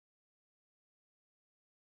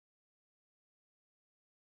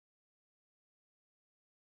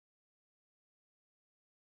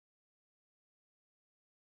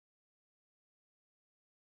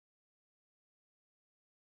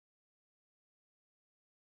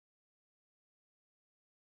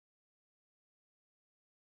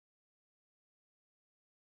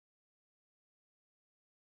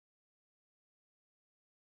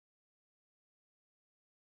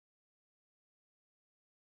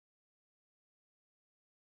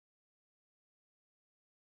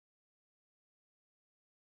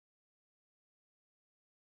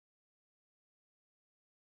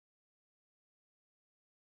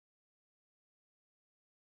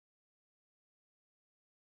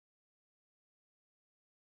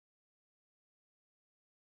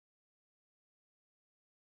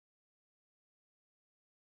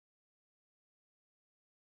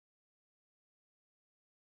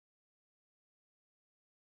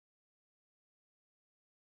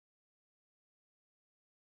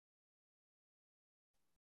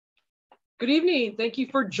Good evening. Thank you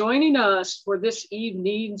for joining us for this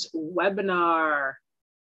evening's webinar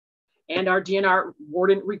and our DNR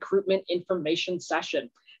Warden Recruitment Information Session.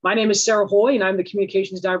 My name is Sarah Hoy, and I'm the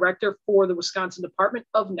Communications Director for the Wisconsin Department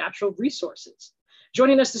of Natural Resources.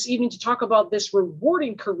 Joining us this evening to talk about this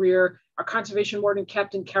rewarding career are Conservation Warden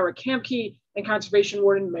Captain Kara Kamke and Conservation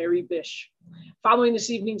Warden Mary Bish. Following this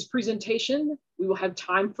evening's presentation, we will have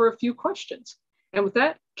time for a few questions. And with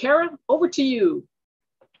that, Kara, over to you.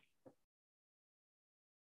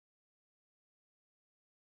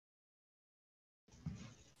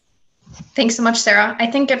 Thanks so much, Sarah. I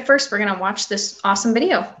think at first we're going to watch this awesome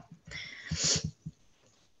video.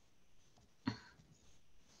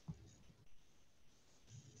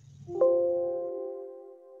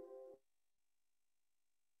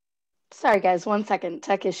 Sorry, guys, 1 second,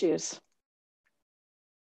 tech issues.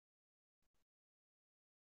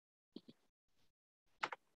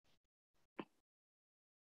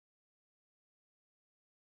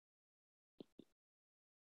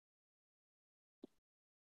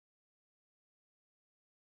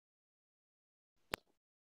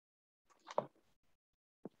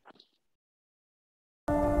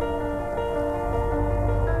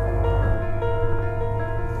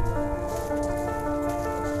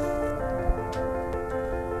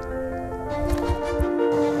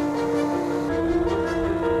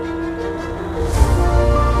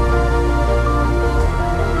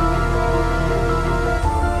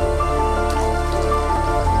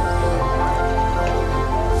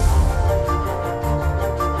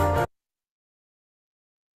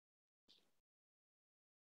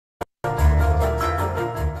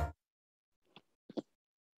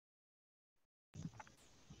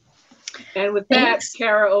 And with that,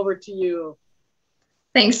 Kara, over to you.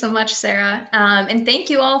 Thanks so much, Sarah. And thank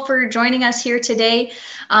you all for joining us here today.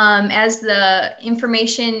 As the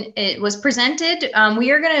information was presented,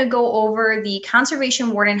 we are going to go over the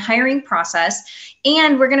Conservation Warden hiring process,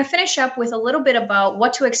 and we're going to finish up with a little bit about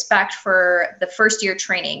what to expect for the first year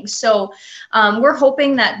training. So we're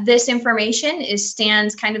hoping that this information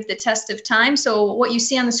stands kind of the test of time. So what you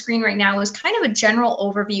see on the screen right now is kind of a general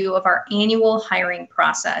overview of our annual hiring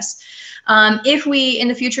process. If we in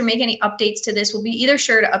the future make any updates to this, we'll be either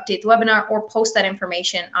sure to update the webinar or post that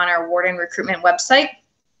information on our Warden Recruitment website.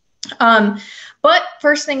 But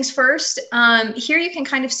first things first, here you can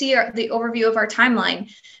kind of see the overview of our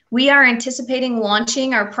timeline. We are anticipating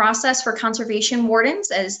launching our process for conservation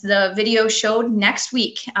wardens, as the video showed, next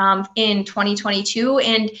week in 2022.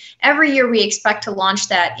 And every year we expect to launch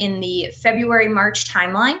that in the February-March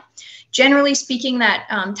timeline. Generally speaking, that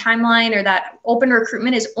timeline or that open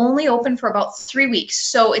recruitment is only open for about 3 weeks.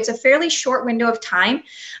 So it's a fairly short window of time.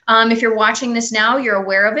 If you're watching this now, you're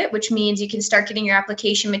aware of it, which means you can start getting your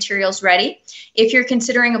application materials ready. If you're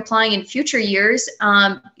considering applying in future years,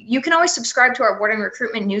 you can always subscribe to our Warden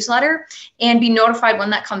Recruitment newsletter and be notified when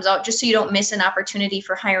that comes out, just so you don't miss an opportunity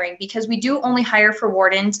for hiring, because we do only hire for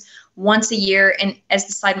wardens once a year. And as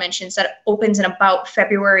the slide mentions, that opens in about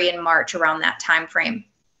February and March, around that time frame.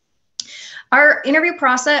 Our interview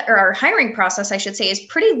process, or our hiring process, I should say, is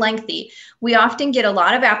pretty lengthy. We often get a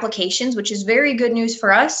lot of applications, which is very good news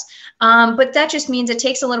for us, but that just means it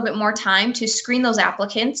takes a little bit more time to screen those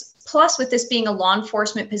applicants. Plus, with this being a law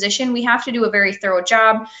enforcement position, we have to do a very thorough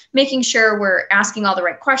job, making sure we're asking all the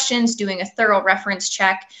right questions, doing a thorough reference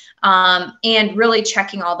check, and really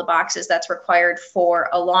checking all the boxes that's required for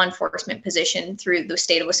a law enforcement position through the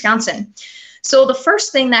state of Wisconsin. So the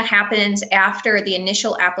first thing that happens after the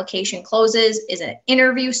initial application closes is an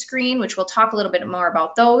interview screen, which we'll talk a little bit more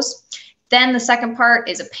about those. Then the second part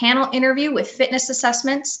is a panel interview with fitness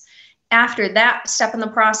assessments. After that step in the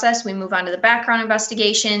process, we move on to the background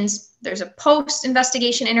investigations. There's a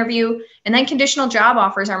post-investigation interview, and then conditional job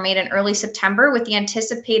offers are made in early September with the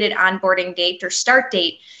anticipated onboarding date or start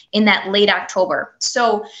date in that late October.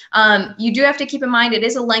 So you do have to keep in mind it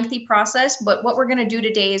is a lengthy process, but what we're going to do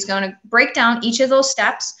today is going to break down each of those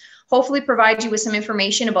steps, hopefully provide you with some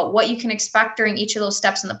information about what you can expect during each of those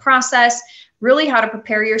steps in the process, really how to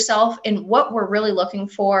prepare yourself, and what we're really looking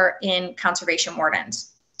for in conservation wardens.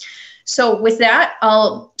 So with that,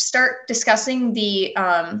 I'll start discussing the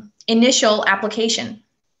initial application,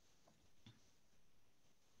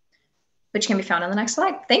 which can be found on the next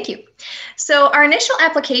slide. Thank you. So our initial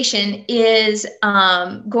application is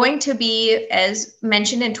going to be, as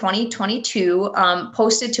mentioned in 2022,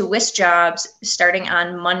 posted to WisJobs starting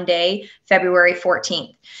on Monday, February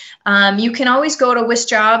 14th. You can always go to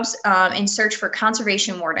WisJobs and search for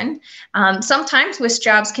Conservation Warden. Sometimes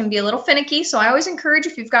WisJobs can be a little finicky, so I always encourage,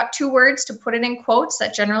 if you've got 2 words, to put it in quotes.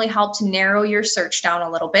 That generally helps narrow your search down a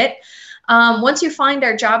little bit. Once you find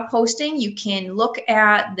our job posting, you can look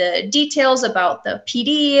at the details about the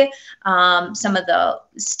PD, some of the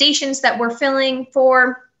stations that we're filling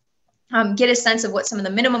for, get a sense of what some of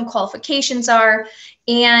the minimum qualifications are,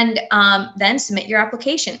 and then submit your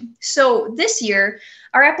application. So this year,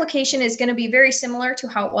 our application is going to be very similar to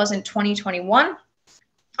how it was in 2021.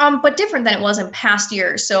 But different than it was in past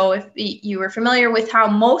years. So if you were familiar with how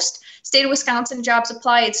most state of Wisconsin jobs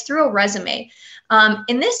apply, it's through a resume.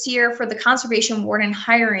 In this year, for the conservation warden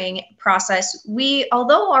hiring process, we,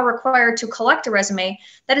 although are required to collect a resume,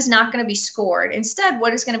 that is not going to be scored. Instead,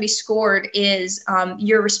 what is going to be scored is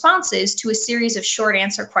your responses to a series of short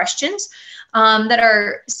answer questions that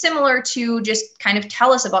are similar to just kind of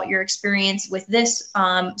tell us about your experience with this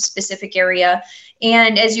specific area.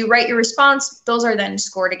 And as you write your response, those are then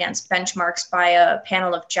scored against benchmarks by a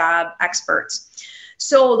panel of job experts.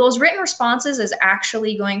 So those written responses is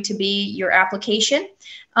actually going to be your application.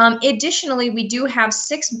 Additionally, we do have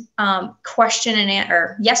 6 question and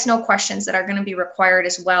answer, yes/no questions that are going to be required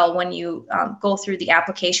as well when you go through the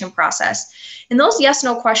application process. And those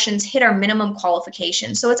yes/no questions hit our minimum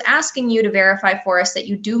qualifications. So it's asking you to verify for us that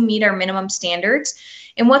you do meet our minimum standards.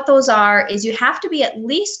 And what those are is you have to be at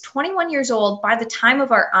least 21 years old by the time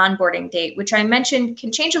of our onboarding date, which I mentioned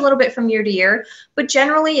can change a little bit from year to year, but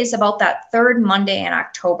generally is about that 3rd Monday in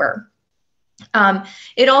October.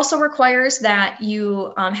 It also requires that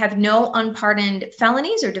you have no unpardoned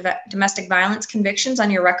felonies or domestic violence convictions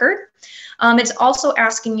on your record. It's also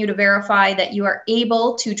asking you to verify that you are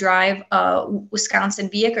able to drive a Wisconsin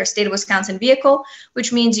vehicle or state of Wisconsin vehicle,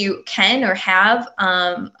 which means you can or have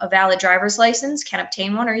a valid driver's license, can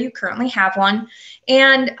obtain one, or you currently have one,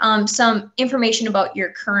 and some information about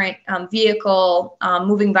your current vehicle,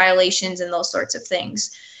 moving violations, and those sorts of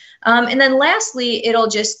things. And then lastly, it'll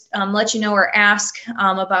just let you know or ask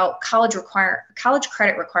about college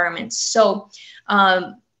credit requirements. So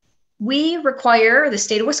we require, the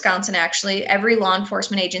state of Wisconsin actually, every law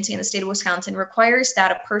enforcement agency in the state of Wisconsin requires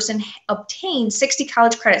that a person obtain 60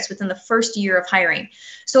 college credits within the first year of hiring.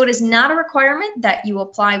 So it is not a requirement that you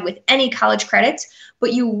apply with any college credits,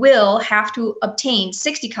 but you will have to obtain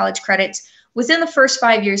 60 college credits within the first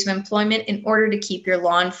 5 years of employment in order to keep your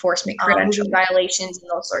law enforcement credential violations and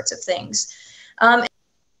those sorts of things. Can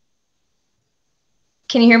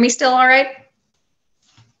you hear me still all right?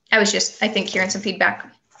 I was just, I think, hearing some feedback.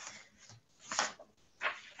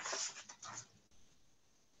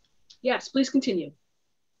 Yes, please continue.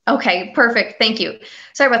 Okay, perfect. Thank you.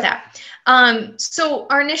 Sorry about that. So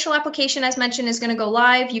our initial application, as mentioned, is going to go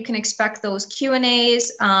live. You can expect those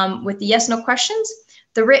Q&As with the yes/no questions,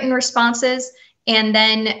 the written responses, and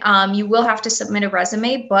then you will have to submit a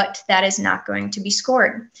resume, but that is not going to be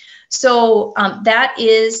scored. So that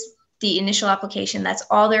is the initial application. That's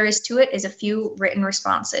all there is to it, is a few written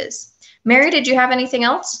responses. Mary, did you have anything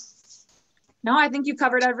else? No, I think you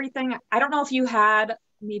covered everything. I don't know if you had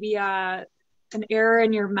maybe an error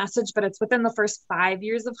in your message, but it's within the first 5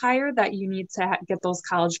 years of hire that you need to get those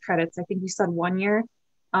college credits. I think you said 1 year,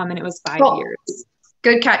 and it was 5 years.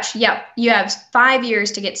 Good catch. Yep. You have 5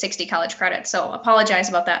 years to get 60 college credits. So apologize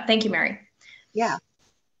about that. Thank you, Mary. Yeah.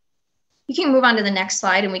 You can move on to the next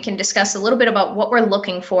slide and we can discuss a little bit about what we're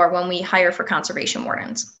looking for when we hire for conservation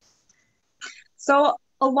wardens. So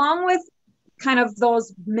along with kind of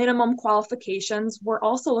those minimum qualifications, we're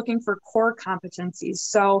also looking for core competencies.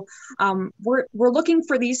 So we're looking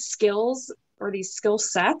for these skills or these skill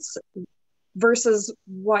sets versus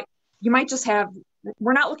what you might just have.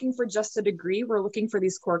 We're not looking for just a degree. We're looking for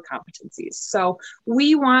these core competencies. So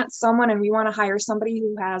we want someone, and we want to hire somebody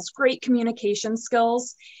who has great communication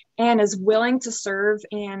skills and is willing to serve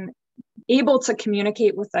and able to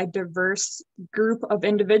communicate with a diverse group of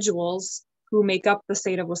individuals who make up the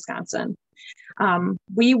state of Wisconsin.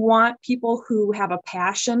 We want people who have a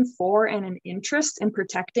passion for and an interest in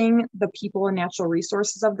protecting the people and natural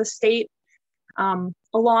resources of the state.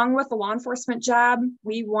 Along with the law enforcement job,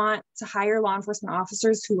 we want to hire law enforcement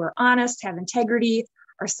officers who are honest, have integrity,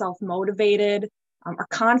 are self-motivated, are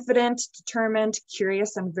confident, determined,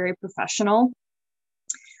 curious, and very professional.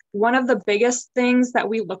 One of the biggest things that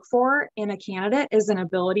we look for in a candidate is an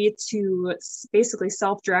ability to basically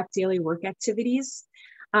self-direct daily work activities.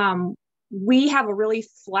 We have a really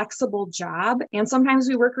flexible job, and sometimes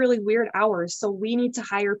we work really weird hours. So we need to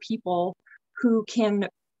hire people who can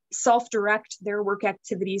self-direct their work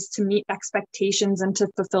activities to meet expectations and to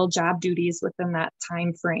fulfill job duties within that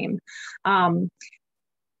time frame. And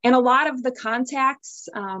a lot of the contacts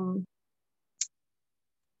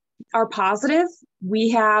are positive.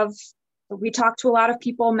 We talk to a lot of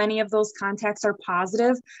people. Many of those contacts are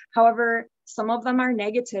positive. However, some of them are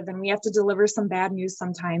negative, and we have to deliver some bad news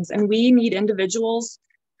sometimes. And we need individuals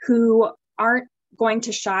who aren't going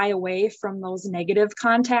to shy away from those negative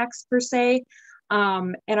contacts per se,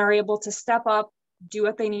 and are able to step up, do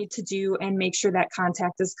what they need to do, and make sure that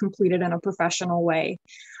contact is completed in a professional way.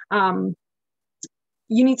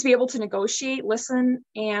 You need to be able to negotiate, listen,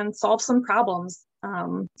 and solve some problems.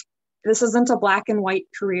 This isn't a black and white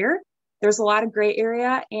career. There's a lot of gray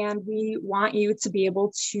area, and we want you to be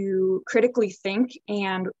able to critically think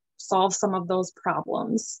and solve some of those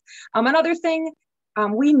problems. Another thing,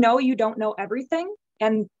 we know you don't know everything,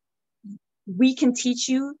 and we can teach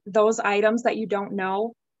you those items that you don't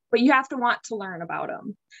know, but you have to want to learn about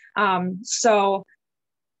them. So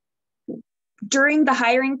during the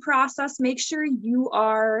hiring process, make sure you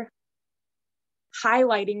are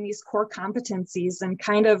highlighting these core competencies and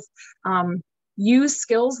kind of use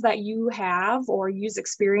skills that you have or use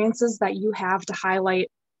experiences that you have to highlight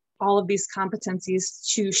all of these competencies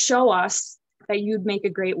to show us that you'd make a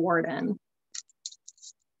great warden.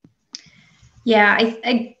 Yeah,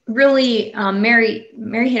 I really, Mary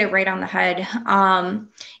hit it right on the head.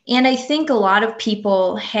 And I think a lot of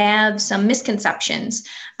people have some misconceptions.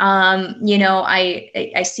 You know,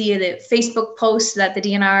 I see the Facebook posts that the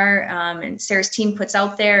DNR and Sarah's team puts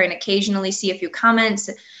out there, and occasionally see a few comments,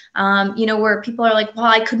 you know, where people are like, well,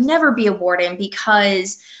 I could never be a warden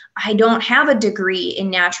because I don't have a degree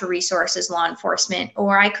in natural resources law enforcement,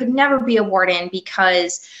 or I could never be a warden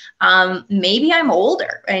because maybe I'm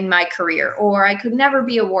older in my career, or I could never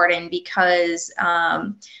be a warden because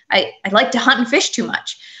I like to hunt and fish too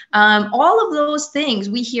much. All of those things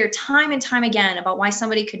we hear time and time again about why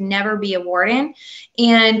somebody could never be a warden.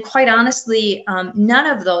 And quite honestly, none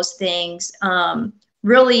of those things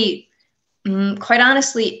really, quite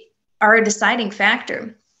honestly, are a deciding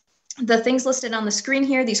factor. The things listed on the screen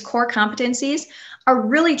here, these core competencies, are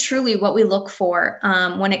really truly what we look for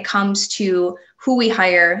when it comes to who we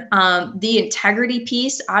hire. The integrity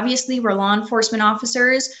piece, obviously we're law enforcement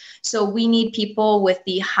officers, so we need people with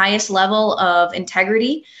the highest level of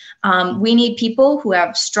integrity. We need people who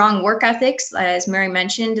have strong work ethics, as Mary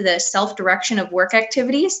mentioned, the self-direction of work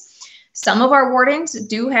activities. Some of our wardens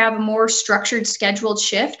do have a more structured scheduled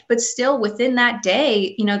shift, but still within that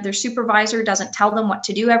day, you know, their supervisor doesn't tell them what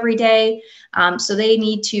to do every day. So they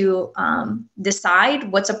need to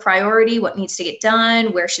decide what's a priority, what needs to get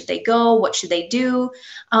done, where should they go, what should they do.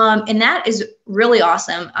 And that is really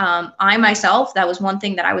awesome. I myself, that was one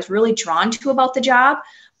thing that I was really drawn to about the job,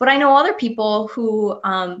 but I know other people who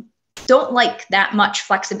don't like that much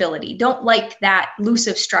flexibility, don't like that loose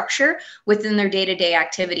of structure within their day-to-day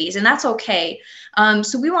activities, and that's okay.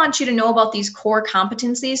 So we want you to know about these core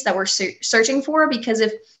competencies that we're searching for, because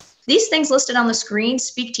if these things listed on the screen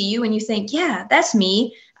speak to you and you think, yeah, that's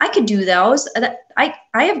me, I could do those. I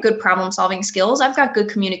have good problem-solving skills. I've got good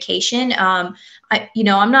communication. I'm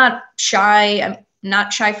not shy. I'm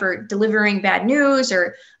not shy for delivering bad news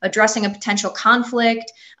or addressing a potential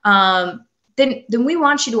conflict. Then we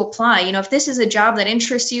want you to apply. You know, if this is a job that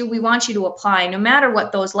interests you, we want you to apply, no matter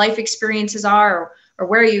what those life experiences are or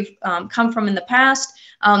where you've come from in the past.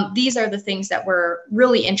 These are the things that we're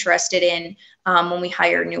really interested in when we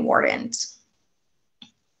hire new wardens.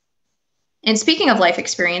 And speaking of life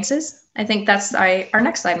experiences, I think that's our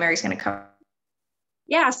next slide Mary's going to cover.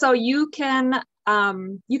 Yeah, so you can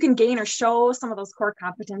gain or show some of those core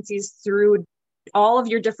competencies through all of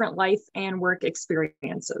your different life and work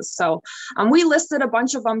experiences. So we listed a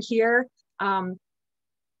bunch of them here,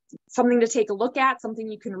 something to take a look at, something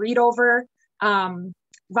you can read over.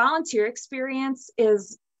 Volunteer experience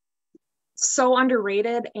is so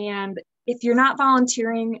underrated. And if you're not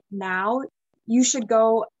volunteering now, you should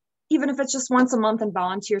go, even if it's just once a month, and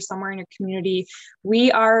volunteer somewhere in your community.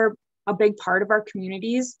 We are a big part of our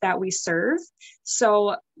communities that we serve.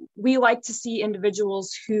 So we like to see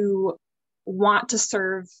individuals who want to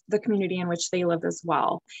serve the community in which they live as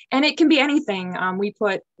well. And it can be anything. We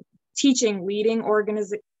put teaching, leading,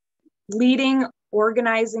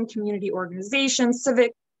 organizing community organizations,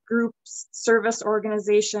 civic groups, service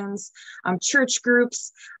organizations, church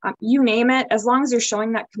groups, you name it. As long as you're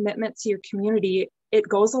showing that commitment to your community, it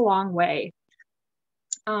goes a long way.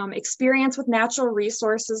 Experience with natural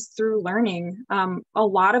resources through learning. A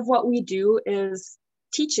lot of what we do is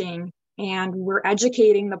teaching, and we're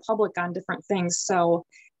educating the public on different things. So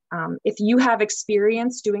if you have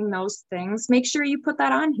experience doing those things, make sure you put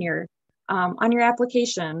that on here, on your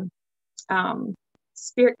application.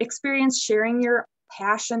 Experience sharing your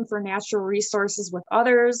passion for natural resources with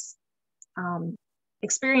others.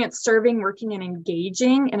 Experience serving, working, and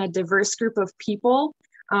engaging in a diverse group of people.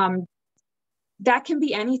 that can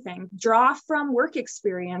be anything. Draw from work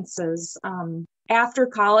experiences. After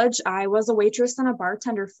college, I was a waitress and a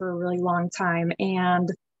bartender for a really long time, and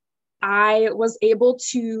I was able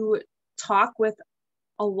to talk with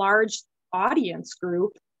a large audience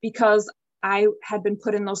group because I had been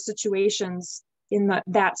put in those situations in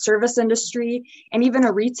that service industry and even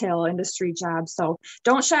a retail industry job. So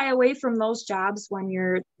don't shy away from those jobs when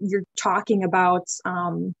you're talking about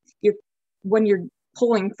when you're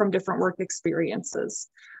pulling from different work experiences.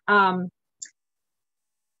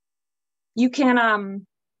 You can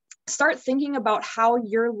start thinking about how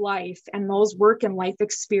your life and those work and life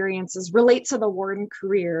experiences relate to the warden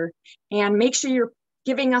career, and make sure you're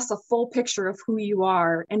giving us a full picture of who you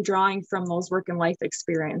are and drawing from those work and life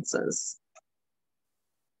experiences.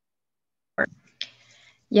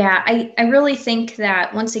 Yeah, I really think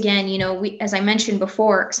that, once again, you know, as I mentioned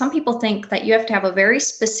before, some people think that you have to have a very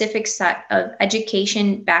specific set of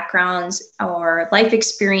education backgrounds or life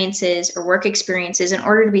experiences or work experiences in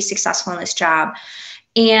order to be successful in this job.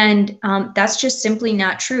 And that's just simply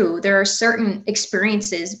not true. There are certain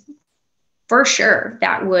experiences for sure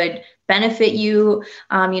that would benefit you.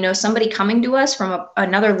 You know, somebody coming to us from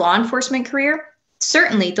another law enforcement career,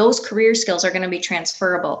 certainly those career skills are going to be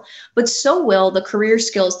transferable, but so will the career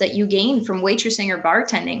skills that you gain from waitressing or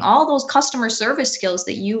bartending. All those customer service skills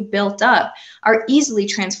that you built up are easily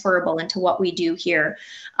transferable into what we do here.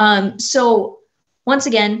 So once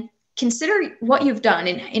again, consider what you've done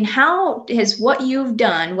and how has what you've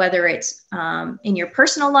done, whether it's in your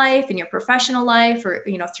personal life, in your professional life, or,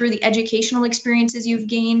 you know, through the educational experiences you've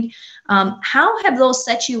gained, how have those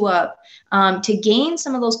set you up to gain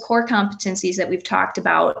some of those core competencies that we've talked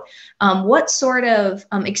about? What sort of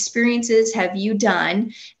experiences have you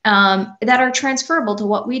done that are transferable to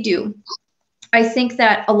what we do? I think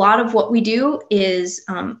that a lot of what we do is,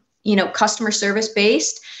 you know, customer service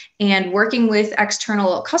based and working with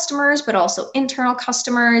external customers, but also internal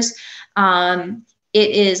customers.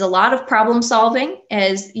 It is a lot of problem solving.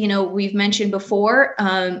 As you know, we've mentioned before,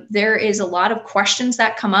 there is a lot of questions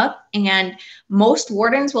that come up, and most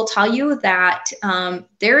wardens will tell you that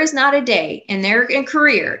there is not a day in their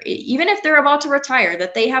career, even if they're about to retire,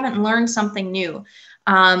 that they haven't learned something new.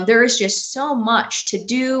 There is just so much to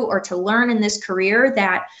do or to learn in this career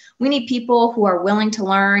that we need people who are willing to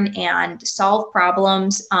learn and solve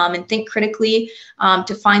problems and think critically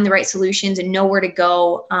to find the right solutions and know where to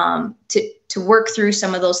go to work through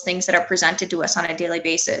some of those things that are presented to us on a daily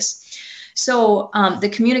basis. So the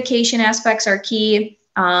communication aspects are key.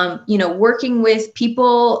 You know, working with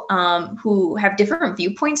people who have different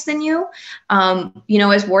viewpoints than you. You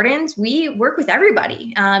know, as wardens, we work with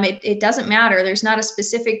everybody. It doesn't matter. There's not a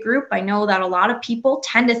specific group. I know that a lot of people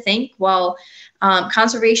tend to think, well,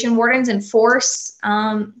 conservation wardens enforce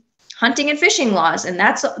hunting and fishing laws, and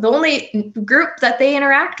that's the only group that they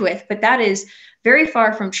interact with. But that is very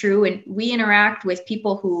far from true. And we interact with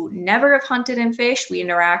people who never have hunted and fished. We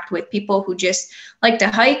interact with people who just like to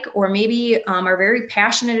hike, or maybe are very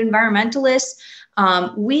passionate environmentalists.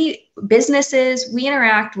 Businesses, we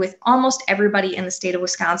interact with almost everybody in the state of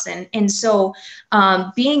Wisconsin. And so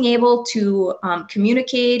being able to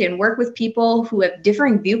communicate and work with people who have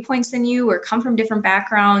differing viewpoints than you or come from different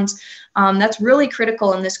backgrounds, that's really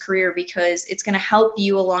critical in this career, because it's going to help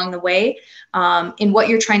you along the way in what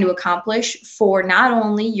you're trying to accomplish for not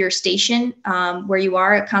only your station where you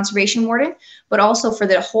are a conservation warden, but also for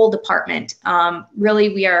the whole department. Really,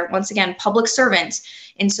 we are, once again, public servants.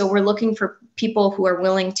 And so we're looking for people who are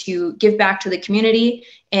willing to give back to the community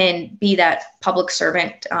and be that public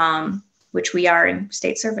servant, which we are in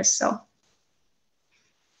state service. So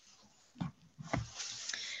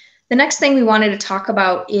the next thing we wanted to talk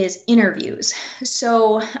about is interviews.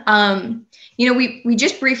 So, you know, we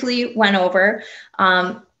just briefly went over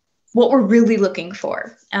what we're really looking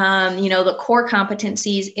for, you know, the core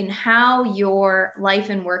competencies in how your life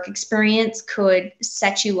and work experience could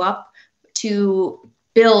set you up to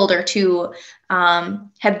build or to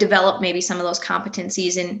have developed maybe some of those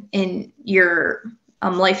competencies in your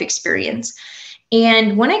life experience.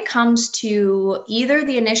 And when it comes to either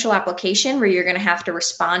the initial application, where you're going to have to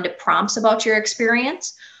respond to prompts about your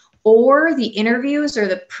experience, or the interviews or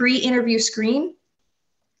the pre-interview screen,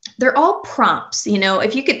 they're all prompts. You know,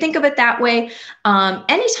 if you could think of it that way,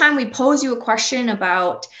 anytime we pose you a question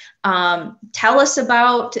about, tell us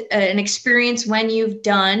about an experience when you've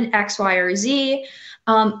done X, Y, or Z,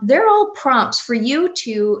 they're all prompts for you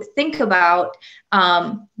to think about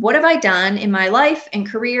what have I done in my life and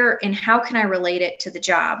career, and how can I relate it to the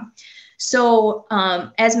job? So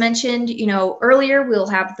as mentioned, earlier, we'll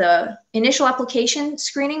have the initial application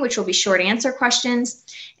screening, which will be short answer questions.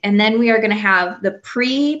 And then we are going to have the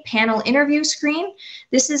pre-panel interview screen.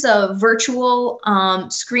 This is a virtual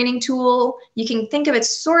screening tool. You can think of it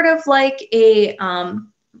sort of like a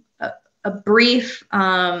brief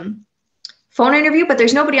phone interview, but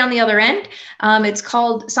there's nobody on the other end.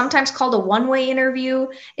 It's sometimes called a one-way interview.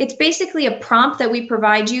 It's basically a prompt that we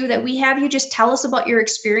provide you, that we have you just tell us about your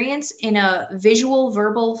experience in a visual,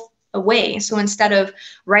 verbal way. So instead of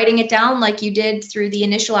writing it down like you did through the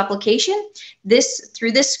initial application,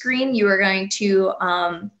 through this screen, you are going to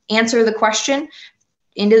answer the question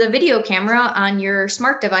into the video camera on your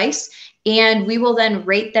smart device, and we will then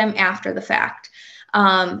rate them after the fact.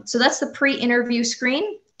 So that's the pre-interview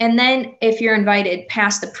screen. And then if you're invited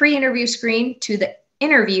past the pre-interview screen to the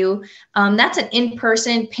interview, that's an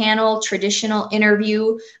in-person panel traditional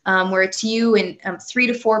interview where it's you and 3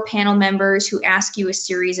 to 4 panel members who ask you a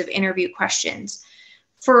series of interview questions.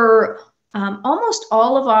 For almost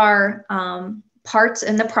all of our parts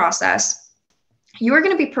in the process, you are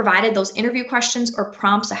going to be provided those interview questions or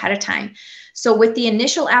prompts ahead of time. So with the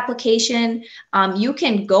initial application, you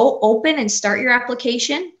can go open and start your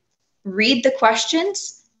application, read the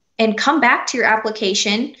questions, and come back to your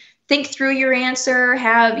application, think through your answer,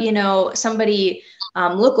 have somebody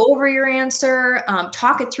look over your answer,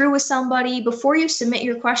 talk it through with somebody before you submit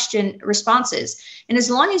your question responses. And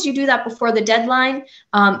as long as you do that before the deadline,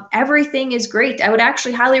 everything is great. I would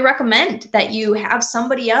actually highly recommend that you have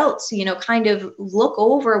somebody else, kind of look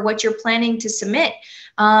over what you're planning to submit,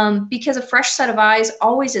 because a fresh set of eyes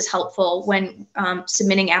always is helpful when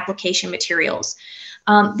submitting application materials.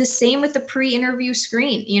 The same with the pre-interview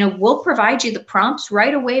screen. We'll provide you the prompts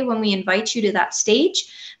right away when we invite you to that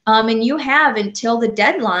stage. And you have until the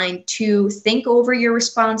deadline to think over your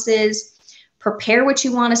responses, prepare what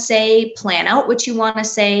you want to say, plan out what you want to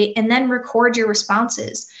say, and then record your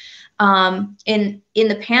responses. In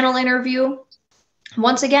the panel interview,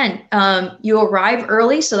 once again, you arrive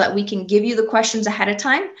early so that we can give you the questions ahead of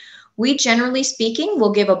time. We, generally speaking,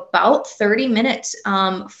 will give about 30 minutes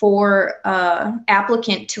for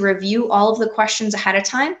applicant to review all of the questions ahead of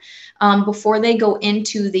time before they go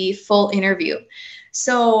into the full interview.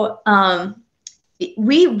 So the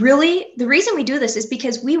reason we do this is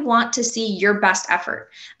because we want to see your best effort.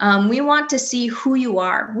 We want to see who you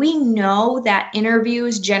are. We know that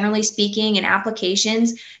interviews, generally speaking, and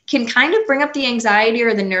applications can kind of bring up the anxiety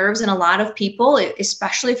or the nerves in a lot of people,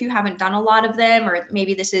 especially if you haven't done a lot of them, or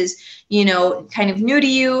maybe this is, kind of new to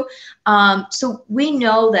you. So we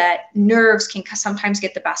know that nerves can sometimes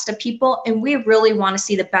get the best of people, and we really want to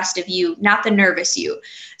see the best of you, not the nervous you.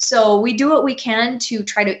 So we do what we can to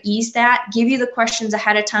try to ease that, give you the questions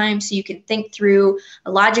ahead of time so you can think through,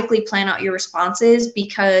 logically plan out your responses,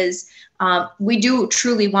 because we do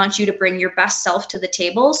truly want you to bring your best self to the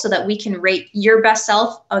table so that we can rate your best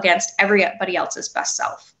self against everybody else's best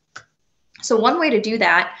self. So one way to do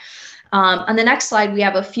that, on the next slide, we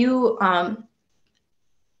have a few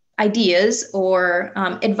ideas or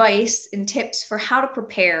advice and tips for how to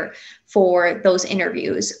prepare for those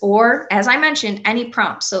interviews, or, as I mentioned, any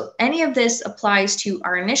prompts. So any of this applies to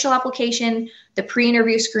our initial application, the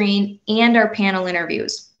pre-interview screen, and our panel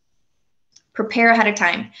interviews. Prepare ahead of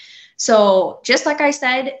time. So just like I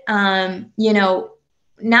said, not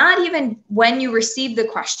even when you receive the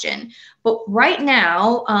question, but right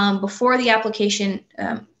now, before the application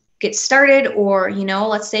gets started, or,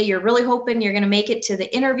 let's say you're really hoping you're going to make it to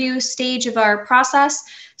the interview stage of our process,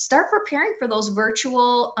 start preparing for those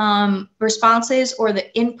virtual responses or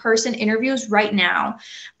the in-person interviews right now.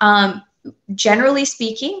 Generally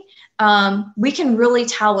speaking, we can really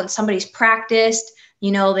tell when somebody's practiced.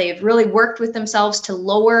 They've really worked with themselves to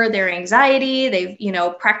lower their anxiety. They've,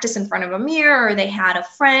 practiced in front of a mirror, or they had a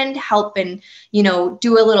friend help and,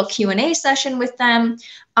 do a little Q&A session with them.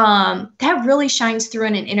 That really shines through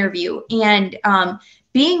in an interview. And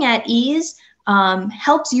being at ease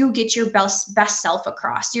helps you get your best self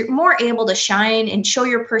across. You're more able to shine and show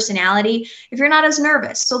your personality if you're not as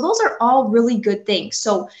nervous. So those are all really good things.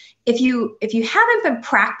 So if you haven't been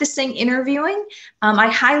practicing interviewing, I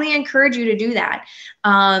highly encourage you to do that.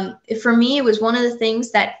 For me, it was one of the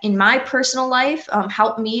things that in my personal life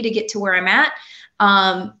helped me to get to where I'm at.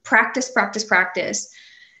 Practice.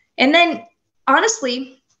 And then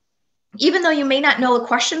honestly, even though you may not know the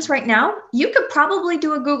questions right now, you could probably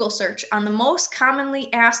do a Google search on the most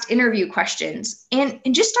commonly asked interview questions and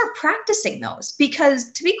just start practicing those,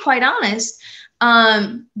 because to be quite honest,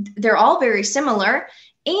 they're all very similar.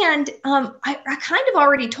 And I kind of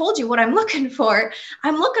already told you what I'm looking for.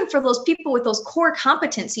 I'm looking for those people with those core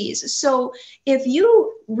competencies. So if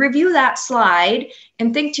you review that slide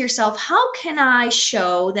and think to yourself, how can I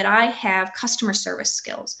show that I have customer service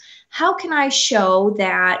skills? How can I show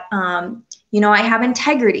that, I have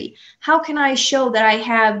integrity? How can I show that I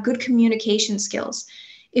have good communication skills?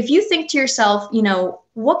 If you think to yourself,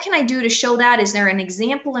 what can I do to show that? Is there an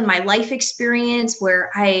example in my life experience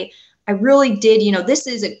where I really did, this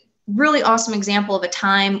is a really awesome example of a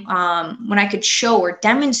time when I could show or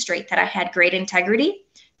demonstrate that I had great integrity.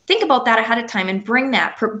 Think about that ahead of time and bring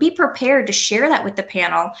that. Be prepared to share that with the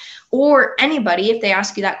panel or anybody if they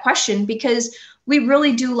ask you that question, because we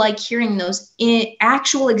really do like hearing those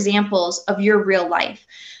actual examples of your real life.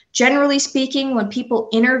 Generally speaking, when people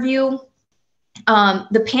interview,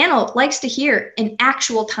 the panel likes to hear in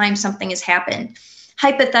actual time something has happened.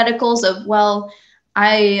 Hypotheticals of, well,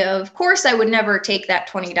 of course I would never take that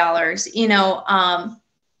 $20,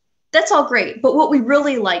 that's all great. But what we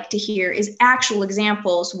really like to hear is actual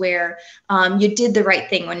examples where you did the right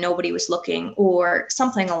thing when nobody was looking or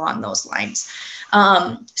something along those lines.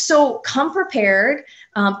 So come prepared,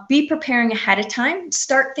 be preparing ahead of time,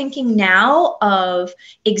 start thinking now of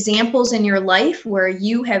examples in your life where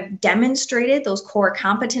you have demonstrated those core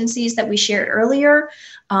competencies that we shared earlier.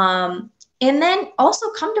 And then also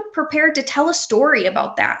come prepared to tell a story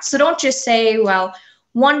about that. So don't just say, well,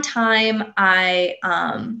 one time I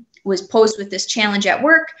was posed with this challenge at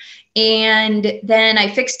work and then I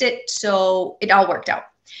fixed it, so it all worked out.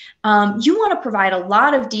 You want to provide a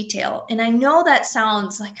lot of detail. And I know that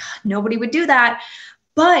sounds like nobody would do that,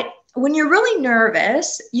 but when you're really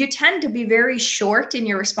nervous, you tend to be very short in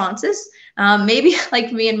your responses. Maybe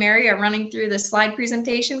like me and Mary are running through the slide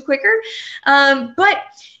presentation quicker, but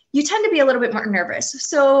you tend to be a little bit more nervous.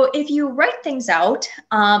 So if you write things out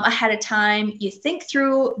ahead of time, you think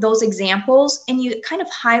through those examples and you kind of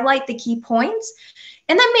highlight the key points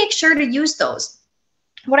and then make sure to use those.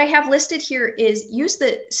 What I have listed here is use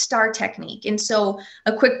the STAR technique. And so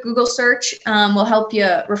a quick Google search will help you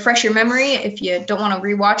refresh your memory if you don't want to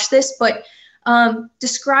rewatch this, but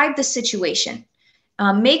describe the situation.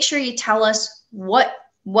 Make sure you tell us what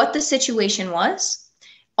the situation was.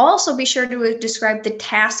 Also, be sure to describe the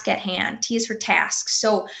task at hand. T is for tasks.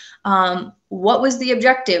 So what was the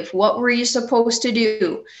objective? What were you supposed to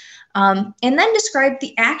do? And then describe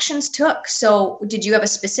the actions took. So did you have a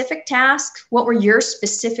specific task? What were your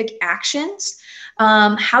specific actions?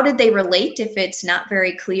 How did they relate if it's not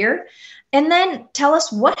very clear? And then tell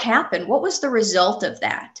us what happened. What was the result of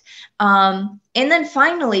that? And then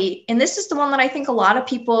finally, and this is the one that I think a lot of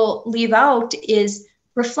people leave out, is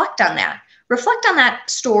reflect on that. Reflect on that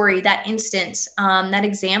story, that instance, that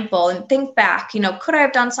example, and think back, could I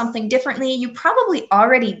have done something differently? You probably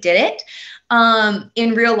already did it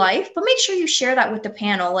in real life, but make sure you share that with the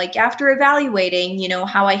panel. Like after evaluating,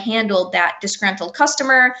 how I handled that disgruntled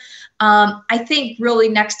customer, I think really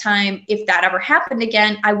next time, if that ever happened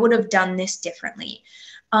again, I would have done this differently.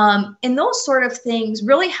 And those sort of things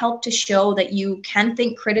really help to show that you can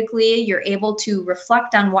think critically, you're able to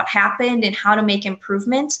reflect on what happened and how to make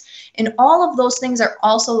improvements. And all of those things are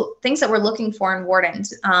also things that we're looking for in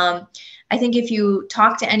Wardens. I think if you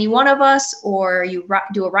talk to any one of us or you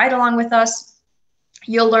do a ride along with us,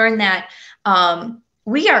 you'll learn that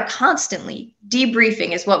we are constantly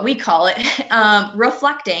debriefing, is what we call it,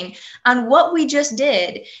 reflecting on what we just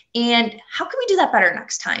did and how can we do that better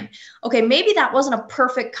next time? Okay, maybe that wasn't a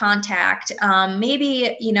perfect contact.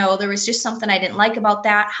 Maybe, there was just something I didn't like about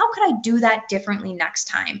that. How could I do that differently next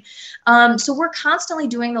time? So we're constantly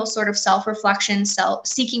doing those sort of self-reflections,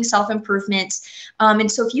 seeking self-improvements.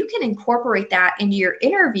 And so if you can incorporate that into your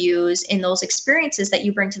interviews and those experiences that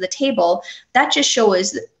you bring to the table, that just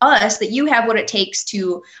shows us that you have what it takes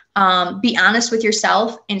to be honest with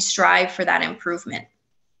yourself and strive for that improvement.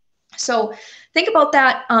 So think about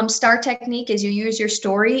that STAR technique as you use your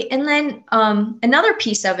story. And then another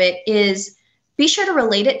piece of it is be sure to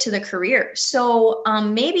relate it to the career. So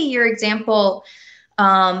maybe your example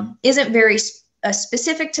isn't very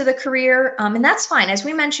specific to the career, and that's fine. As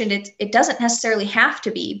we mentioned, it doesn't necessarily have to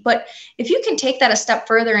be, but if you can take that a step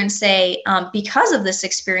further and say, because of this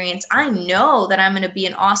experience, I know that I'm going to be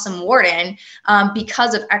an awesome warden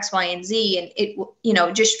because of X, Y, and Z, and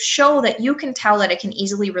it, just show that you can tell that it can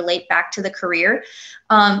easily relate back to the career.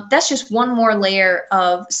 That's just one more layer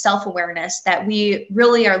of self-awareness that we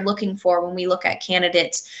really are looking for when we look at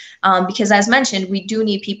candidates. Because as mentioned, we do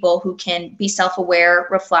need people who can be self-aware,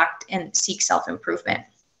 reflect, and seek self-improvement.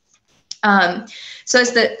 So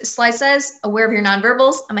as the slide says, aware of your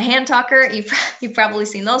nonverbals. I'm a hand talker. You've probably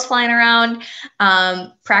seen those flying around.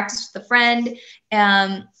 Practice with a friend.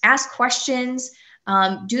 Ask questions.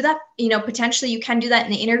 Do that, potentially you can do that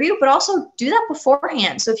in the interview, but also do that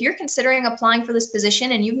beforehand. So if you're considering applying for this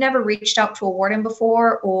position and you've never reached out to a warden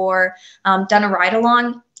before or done a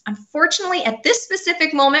ride-along, unfortunately, at this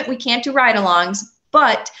specific moment, we can't do ride-alongs,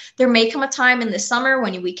 but there may come a time in the summer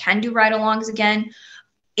when we can do ride-alongs again.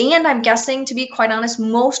 And I'm guessing, to be quite honest,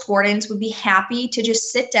 most wardens would be happy to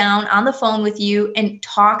just sit down on the phone with you and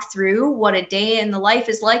talk through what a day in the life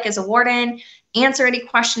is like as a warden, answer any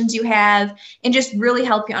questions you have, and just really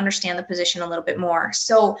help you understand the position a little bit more.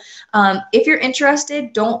 So if you're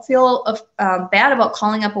interested, don't feel bad about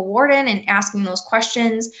calling up a warden and asking those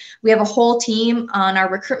questions. We have a whole team on our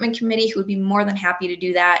recruitment committee who would be more than happy to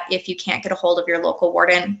do that if you can't get a hold of your local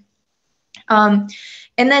warden. And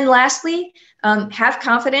then lastly, have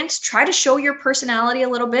confidence, try to show your personality a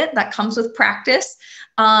little bit. That comes with practice.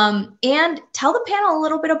 And tell the panel a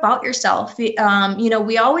little bit about yourself. We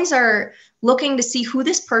always are looking to see who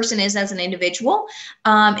this person is as an individual.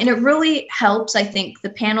 And it really helps, I think, the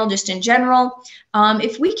panel just in general,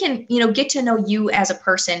 if we can, get to know you as a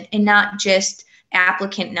person and not just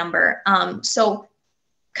applicant number. So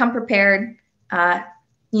come prepared,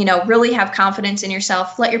 really have confidence in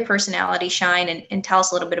yourself, let your personality shine, and tell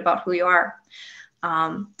us a little bit about who you are.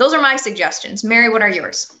 Those are my suggestions. Mary, what are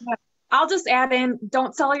yours? I'll just add in,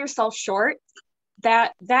 don't sell yourself short.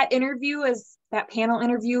 That panel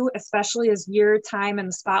interview, especially, is your time in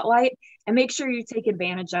the spotlight, and make sure you take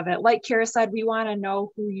advantage of it. Like Kara said, we want to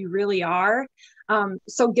know who you really are.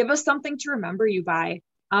 So give us something to remember you by.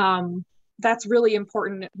 That's really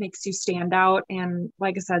important. It makes you stand out. And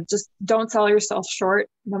like I said, just don't sell yourself short,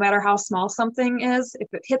 no matter how small something is. If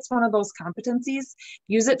it hits one of those competencies,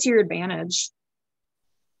 use it to your advantage.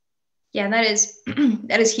 Yeah, that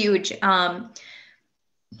is huge.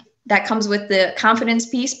 That comes with the confidence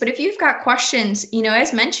piece. But if you've got questions,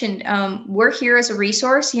 as mentioned, we're here as a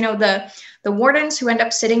resource. The wardens who end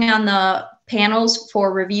up sitting on the panels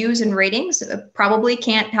for reviews and ratings probably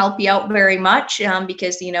can't help you out very much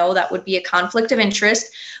because, that would be a conflict of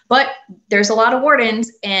interest. But there's a lot of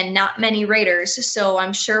wardens and not many raters. So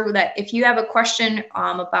I'm sure that if you have a question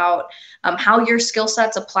about how your skill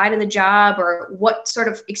sets apply to the job or what sort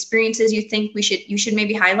of experiences you think you should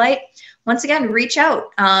maybe highlight, once again, reach out.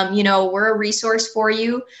 We're a resource for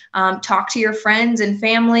you. Talk to your friends and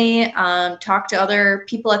family, talk to other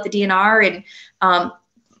people at the DNR, and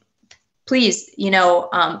please,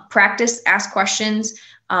 practice, ask questions.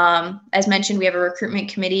 As mentioned, we have a recruitment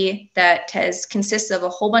committee that consists of a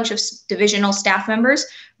whole bunch of divisional staff members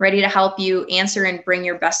ready to help you answer and bring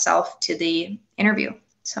your best self to the interview.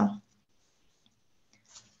 So, all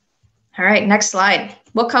right, next slide.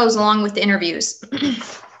 What goes along with the interviews?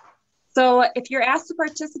 So if you're asked to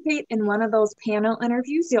participate in one of those panel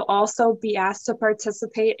interviews, you'll also be asked to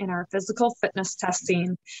participate in our physical fitness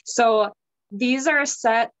testing. So these are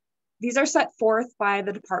set forth by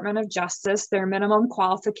the Department of Justice, their minimum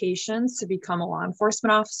qualifications to become a law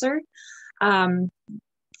enforcement officer.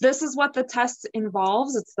 This is what the test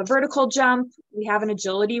involves. It's the vertical jump. We have an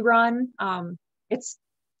agility run. It's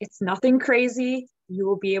nothing crazy. You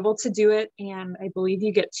will be able to do it, and I believe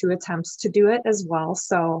you get 2 attempts to do it as well.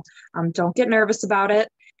 So don't get nervous about it.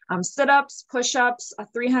 Sit-ups, push-ups, a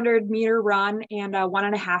 300-meter run, and a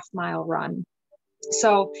 1.5-mile run.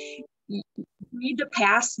 So you need to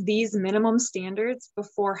pass these minimum standards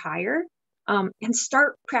before hire, and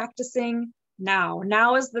start practicing now.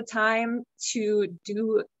 Now is the time to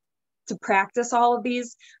practice all of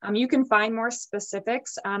these. You can find more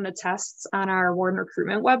specifics on the tests on our Warden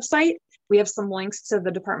Recruitment website. We have some links to the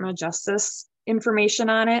Department of Justice information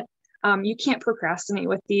on it. You can't procrastinate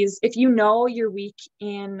with these. If you know you're weak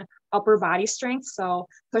in upper body strength, so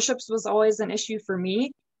push-ups was always an issue for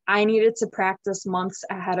me. I needed to practice months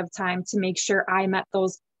ahead of time to make sure I met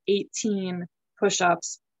those 18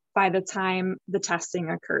 push-ups by the time the testing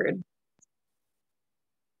occurred.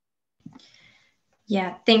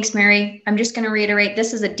 Yeah, thanks, Mary. I'm just going to reiterate,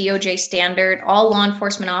 this is a DOJ standard. All law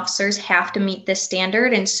enforcement officers have to meet this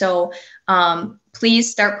standard. And so please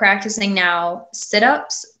start practicing now.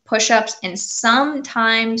 Sit-ups, push-ups, and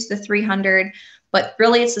sometimes the 300, but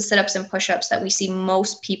really it's the sit-ups and push-ups that we see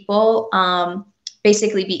most people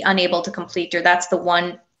basically be unable to complete, or that's the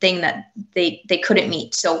one thing that they couldn't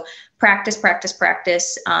meet. So practice,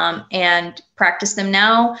 and practice them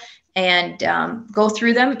now. and go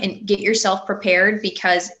through them and get yourself prepared,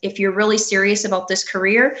 because if you're really serious about this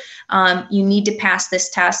career, you need to pass this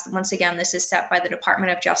test. Once again, this is set by the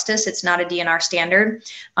Department of Justice. It's not a DNR standard.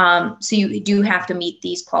 So you do have to meet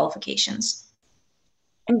these qualifications.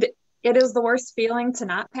 And it is the worst feeling to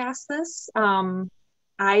not pass this.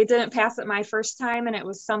 I didn't pass it my first time, and it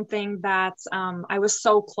was something that I was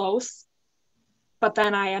so close, but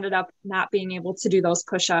then I ended up not being able to do those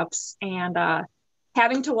push-ups, and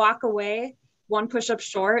having to walk away one push-up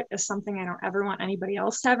short is something I don't ever want anybody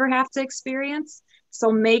else to ever have to experience.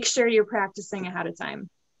 So make sure you're practicing ahead of time.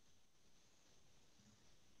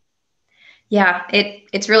 Yeah,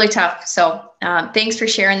 it's really tough. So thanks for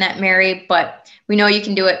sharing that, Mary, but we know you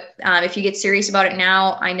can do it. If you get serious about it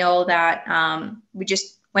now, I know that we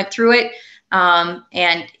just went through it,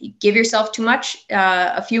 and give yourself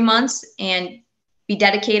a few months and be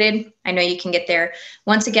dedicated. I know you can get there.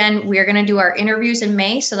 Once again, we're going to do our interviews in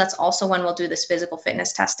May. So that's also when we'll do this physical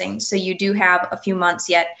fitness testing. So you do have a few months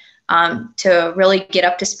yet to really get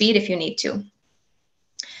up to speed if you need to.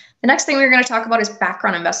 The next thing we're going to talk about is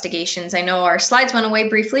background investigations. I know our slides went away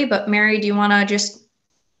briefly, but Mary, do you want to just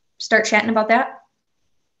start chatting about that?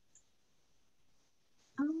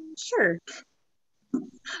 Sure.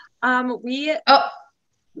 Sorry. I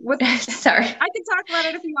can talk about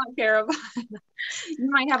it if you want, Kara.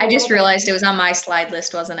 You might have. I just realized it was on my slide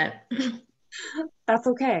list, wasn't it? That's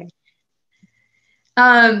okay.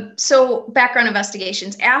 So background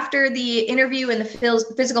investigations. After the interview and the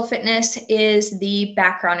physical fitness is the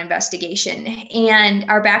background investigation. And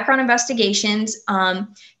our background investigations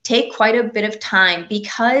take quite a bit of time,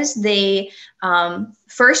 because they,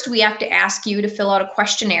 first we have to ask you to fill out a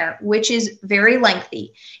questionnaire, which is very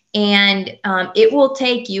lengthy. And it will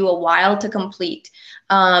take you a while to complete.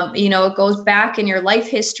 It goes back in your life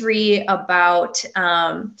history about,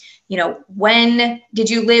 when did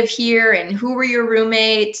you live here and who were your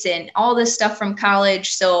roommates and all this stuff from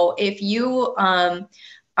college. So if you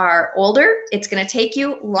are older, it's going to take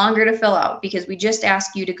you longer to fill out, because we just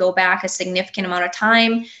ask you to go back a significant amount of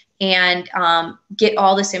time and get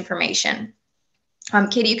all this information.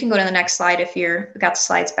 Katie, you can go to the next slide if you've got the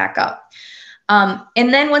slides back up.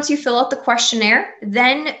 And then once you fill out the questionnaire,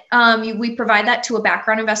 then we provide that to a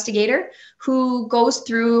background investigator who goes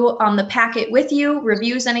through the packet with you,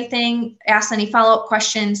 reviews anything, asks any follow-up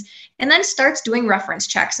questions, and then starts doing reference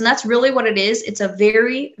checks. And that's really what it is. It's a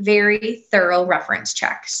very, very thorough reference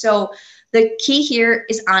check. So the key here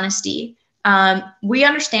is honesty. We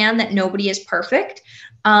understand that nobody is perfect.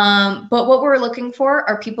 But what we're looking for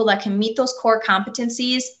are people that can meet those core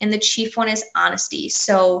competencies, and the chief one is honesty.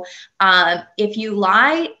 So if you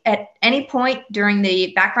lie at any point during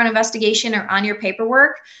the background investigation or on your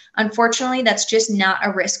paperwork, unfortunately, that's just not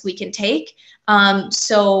a risk we can take.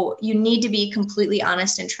 So you need to be completely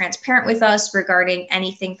honest and transparent with us regarding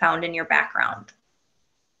anything found in your background.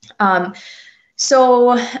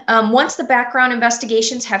 So once the background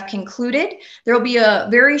investigations have concluded, there will be a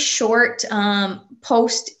very short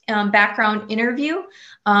post background interview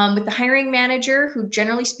with the hiring manager, who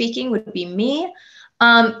generally speaking would be me.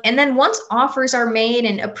 And then once offers are made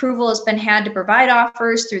and approval has been had to provide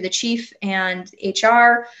offers through the chief and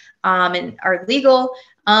HR and our legal,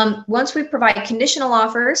 once we provide conditional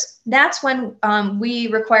offers, that's when we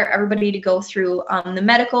require everybody to go through the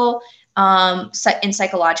medical and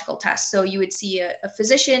psychological tests. So you would see a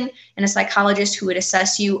physician and a psychologist who would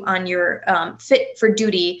assess you on your fit for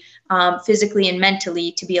duty physically and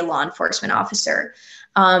mentally to be a law enforcement officer.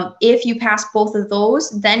 If you pass both of those,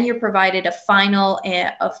 then you're provided a final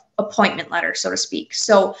appointment letter, so to speak.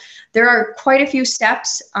 So there are quite a few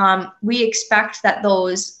steps. We expect that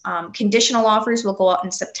those conditional offers will go out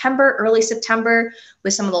in September, early September,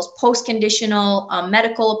 with some of those post-conditional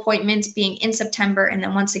medical appointments being in September. And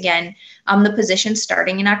then once again, the position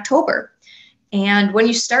starting in October. And when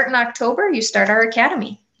you start in October, you start our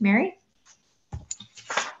academy. Mary?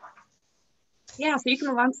 Yeah, so you can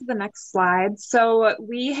move on to the next slide. So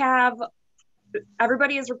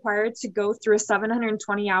everybody is required to go through a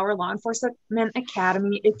 720-hour law enforcement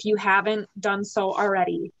academy if you haven't done so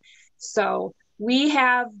already. So we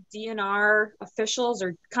have DNR officials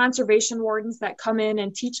or conservation wardens that come in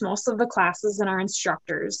and teach most of the classes and our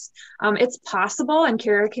instructors. It's possible, and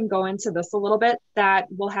Kara can go into this a little bit, that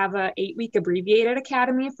we'll have an 8-week abbreviated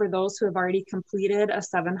academy for those who have already completed a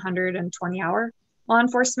 720-hour law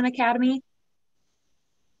enforcement academy.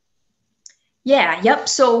 Yeah, yep.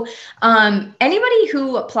 So anybody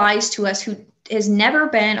who applies to us who has never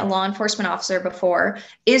been a law enforcement officer before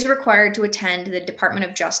is required to attend the Department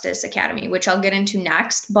of Justice Academy, which I'll get into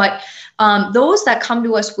next. But those that come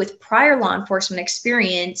to us with prior law enforcement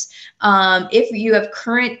experience, if you have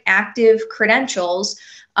current active credentials,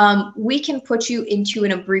 we can put you into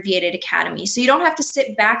an abbreviated academy. So you don't have to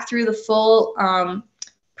sit back through the full,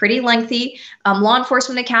 pretty lengthy law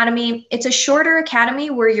enforcement academy. It's a shorter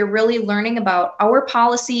academy where you're really learning about our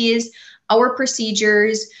policies, our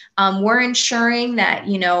procedures. We're ensuring that,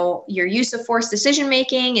 you know, your use of force decision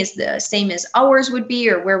making is the same as ours would be,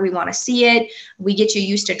 or where we want to see it. We get you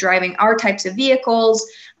used to driving our types of vehicles.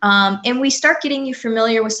 And we start getting you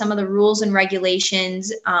familiar with some of the rules and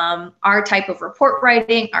regulations, our type of report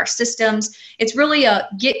writing, our systems. It's really a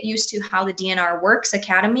get used to how the DNR works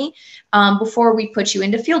academy before we put you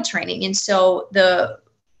into field training. And so the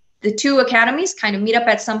two academies kind of meet up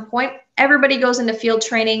at some point. Everybody goes into field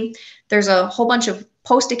training. There's a whole bunch of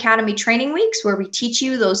post-academy training weeks where we teach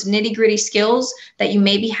you those nitty-gritty skills that you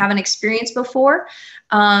maybe haven't experienced before.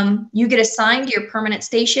 You get assigned to your permanent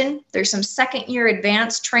station. There's some second-year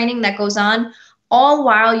advanced training that goes on, all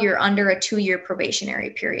while you're under a 2-year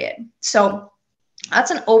probationary period. So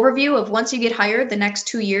that's an overview of once you get hired, the next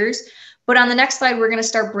 2 years. But on the next slide, we're going to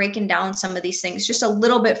start breaking down some of these things just a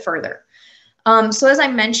little bit further. So as I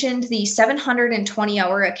mentioned, the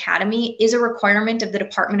 720-hour academy is a requirement of the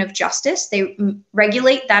Department of Justice. They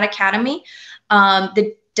regulate that academy.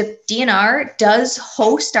 The DNR does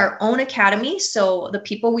host our own academy. So the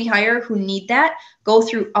people we hire who need that go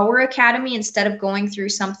through our academy instead of going through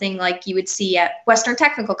something like you would see at Western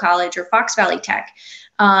Technical College or Fox Valley Tech.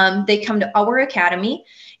 They come to our academy.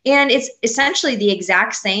 And it's essentially the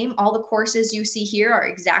exact same. All the courses you see here are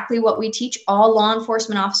exactly what we teach all law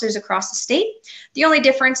enforcement officers across the state. The only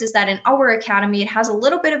difference is that in our academy, it has a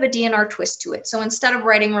little bit of a DNR twist to it. So instead of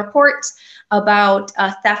writing reports about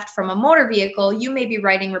a theft from a motor vehicle, you may be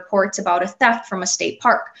writing reports about a theft from a state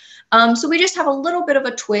park. So we just have a little bit of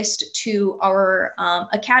a twist to our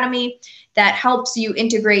academy that helps you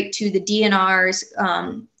integrate to the DNR's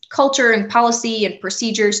culture and policy and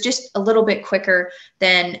procedures just a little bit quicker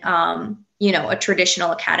than, you know, a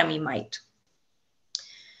traditional academy might.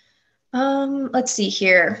 Let's see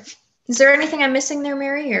here. Is there anything I'm missing there,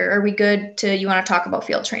 Mary, or are we good to, you want to talk about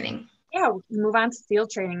field training? Yeah, we'll move on to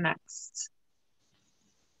field training next.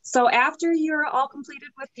 So after you're all completed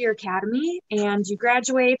with your academy and you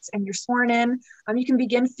graduate and you're sworn in, you can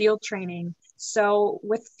begin field training. So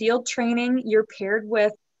with field training, you're paired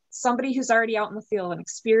with somebody who's already out in the field, an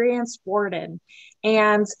experienced warden.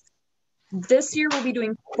 And this year we'll be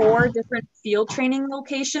doing 4 different field training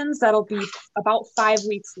locations that'll be about 5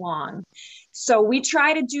 weeks long. So we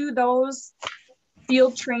try to do those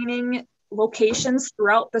field training locations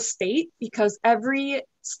throughout the state because every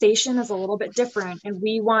station is a little bit different. And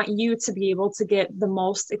we want you to be able to get the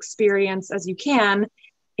most experience as you can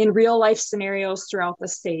in real life scenarios throughout the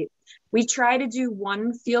state. We try to do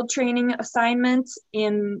 1 field training assignment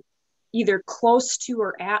in either close to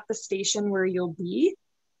or at the station where you'll be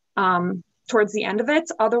towards the end of it.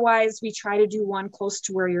 Otherwise, we try to do 1 close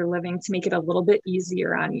to where you're living to make it a little bit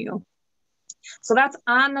easier on you. So that's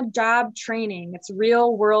on the job training. It's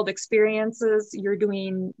real world experiences. You're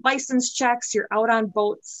doing license checks. You're out on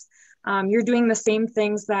boats. You're doing the same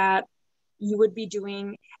things that you would be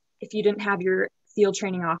doing if you didn't have your field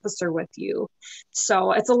training officer with you.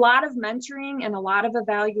 So it's a lot of mentoring and a lot of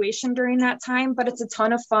evaluation during that time, but it's a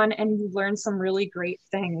ton of fun and you learn some really great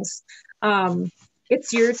things.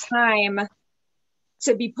 It's your time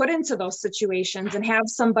to be put into those situations and have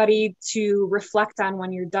somebody to reflect on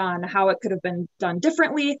when you're done, how it could have been done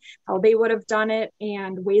differently, how they would have done it,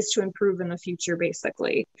 and ways to improve in the future,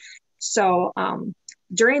 basically. So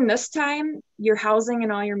during this time, your housing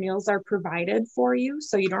and all your meals are provided for you,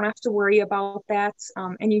 so you don't have to worry about that.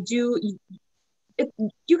 And you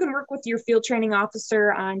can work with your field training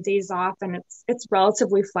officer on days off, and it's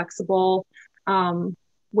relatively flexible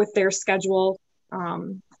with their schedule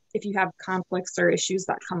if you have conflicts or issues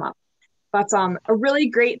that come up. But a really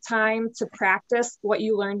great time to practice what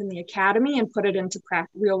you learned in the academy and put it into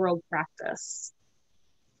real world practice.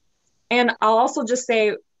 And I'll also just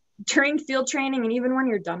say, during field training, and even when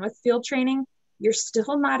you're done with field training, you're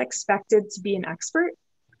still not expected to be an expert.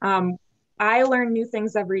 I learn new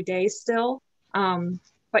things every day still,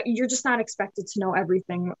 but you're just not expected to know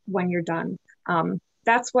everything when you're done.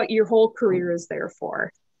 That's what your whole career is there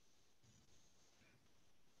for.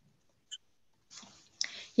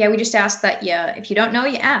 Yeah, we just ask that if you don't know,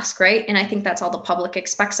 you ask, right? And I think that's all the public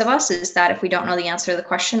expects of us, is that if we don't know the answer to the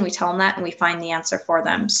question, we tell them that and we find the answer for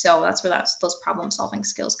them. So that's where those problem solving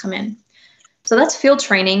skills come in. So that's field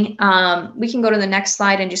training. We can go to the next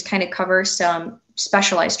slide and just kind of cover some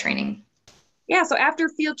specialized training. Yeah, so after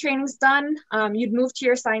field training's done, you'd move to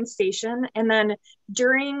your assigned station, and then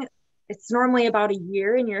it's normally about a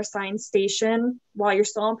year in your assigned station. While you're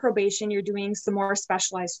still on probation, you're doing some more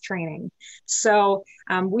specialized training. So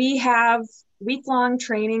we have week-long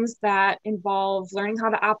trainings that involve learning how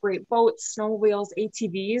to operate boats, snowmobiles,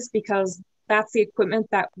 ATVs, because that's the equipment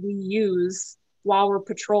that we use while we're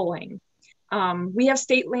patrolling. We have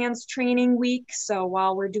state lands training week. So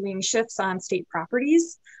while we're doing shifts on state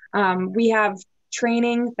properties, we have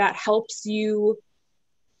training that helps you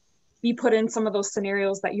be put in some of those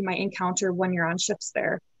scenarios that you might encounter when you're on shifts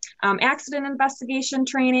there. Accident investigation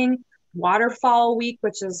training, waterfowl week,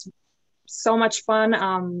 which is so much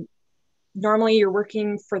fun. Normally you're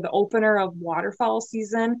working for the opener of waterfowl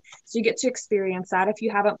season, so you get to experience that if you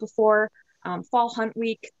haven't before. Fall hunt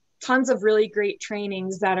week, tons of really great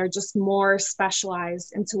trainings that are just more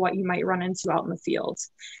specialized into what you might run into out in the field.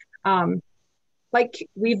 Like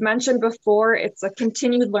we've mentioned before, it's a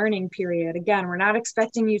continued learning period. Again, we're not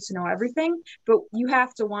expecting you to know everything, but you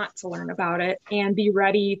have to want to learn about it and be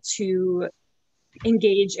ready to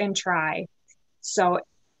engage and try. So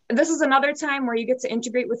this is another time where you get to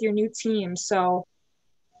integrate with your new team. So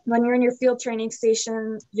when you're in your field training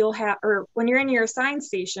station, when you're in your assigned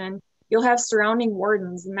station, you'll have surrounding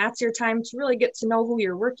wardens, and that's your time to really get to know who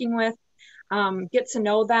you're working with, get to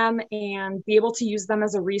know them, and be able to use them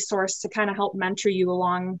as a resource to kind of help mentor you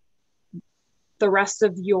along the rest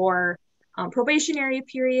of your probationary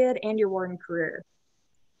period and your warden career.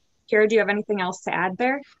 Kara, do you have anything else to add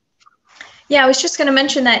there? Yeah, I was just going to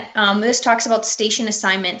mention that this talks about station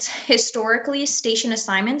assignments. Historically, station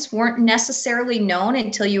assignments weren't necessarily known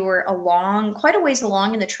until you were quite a ways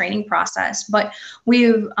along in the training process, but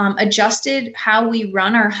we've adjusted how we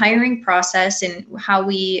run our hiring process and how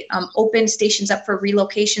we open stations up for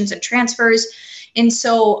relocations and transfers. And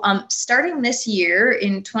so starting this year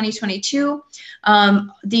in 2022,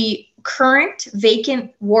 the current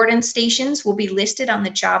vacant warden stations will be listed on the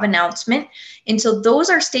job announcement. And so those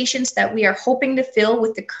are stations that we are hoping to fill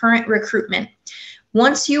with the current recruitment.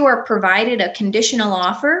 Once you are provided a conditional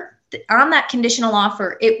offer, on that conditional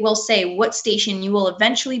offer, it will say what station you will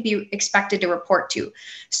eventually be expected to report to.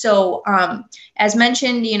 So as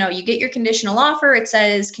mentioned, you get your conditional offer. It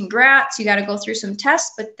says, congrats, you got to go through some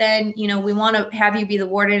tests, but then, we want to have you be the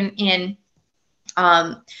warden in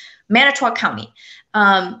Manitowoc County.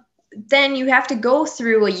 Then you have to go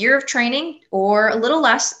through a year of training or a little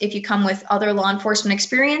less if you come with other law enforcement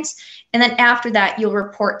experience. And then after that, you'll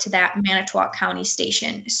report to that Manitowoc County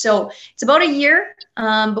station. So it's about a year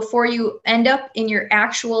before you end up in your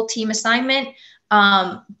actual team assignment.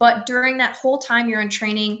 But during that whole time you're in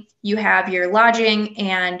training, you have your lodging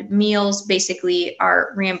and meals basically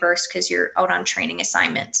are reimbursed because you're out on training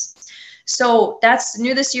assignments. So that's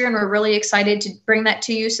new this year, and we're really excited to bring that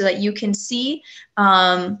to you so that you can see,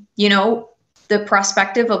 the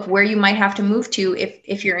perspective of where you might have to move to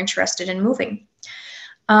if you're interested in moving.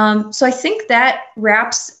 So I think that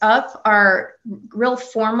wraps up our real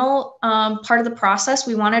formal part of the process.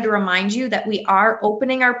 We wanted to remind you that we are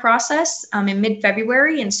opening our process in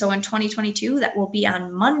mid-February. And so in 2022, that will be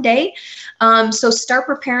on Monday. So start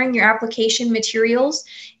preparing your application materials.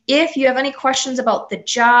 If you have any questions about the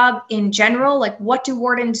job in general, like what do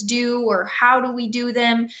wardens do or how do we do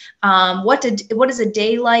them? What is a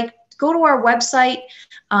day like? Go to our website,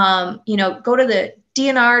 go to the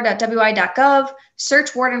dnr.wi.gov,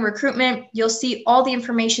 search Warden Recruitment. You'll see all the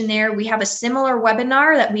information there. We have a similar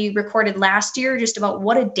webinar that we recorded last year just about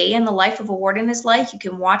what a day in the life of a warden is like. You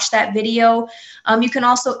can watch that video. You can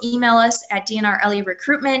also email us at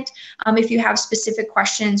dnr.recruitment. If you have specific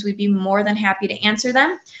questions, we'd be more than happy to answer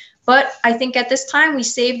them. But I think at this time we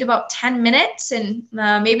saved about 10 minutes, and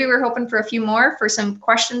maybe we're hoping for a few more for some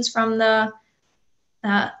questions from the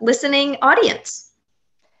listening audience.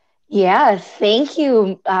 Yeah, thank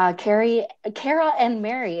you, Kara and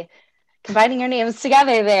Mary, combining your names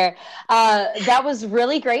together there. That was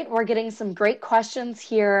really great. We're getting some great questions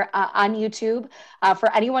here on YouTube.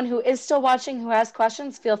 For anyone who is still watching who has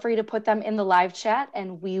questions, feel free to put them in the live chat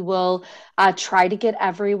and we will try to get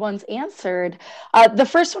everyone's answered. The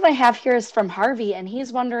first one I have here is from Harvey, and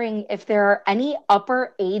he's wondering if there are any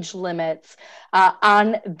upper age limits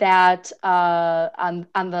on that on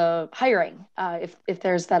the hiring, if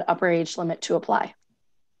there's that upper age limit to apply.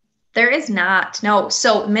 There is not, no.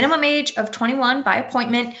 So minimum age of 21 by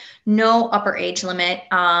appointment, no upper age limit,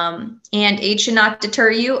 and age should not deter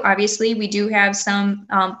you. Obviously, we do have some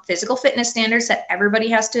physical fitness standards that everybody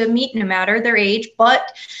has to meet no matter their age,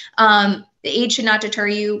 but the age should not deter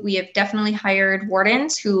you. We have definitely hired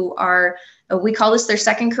wardens who are we call this their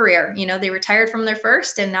second career. You know, they retired from their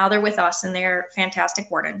first and now they're with us and they're fantastic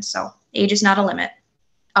wardens. So age is not a limit,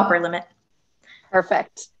 upper limit.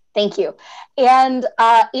 Perfect. Thank you. And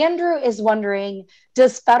Andrew is wondering,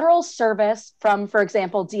 does federal service from, for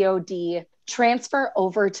example, DOD transfer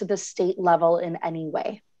over to the state level in any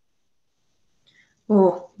way?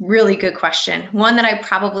 Oh, really good question. One that I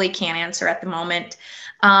probably can't answer at the moment.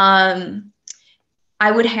 I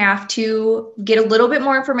would have to get a little bit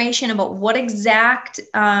more information about what exact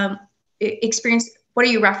experience, what are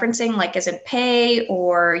you referencing? Like, is it pay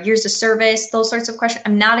or years of service, those sorts of questions?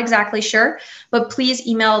 I'm not exactly sure, but please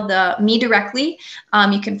email me directly.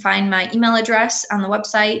 You can find my email address on the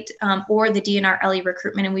website or the DNR LE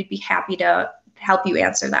Recruitment, and we'd be happy to help you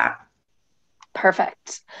answer that.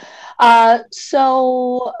 Perfect.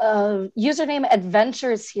 So username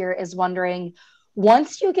Adventures here is wondering,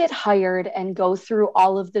 once you get hired and go through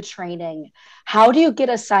all of the training, how do you get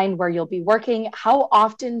assigned where you'll be working? How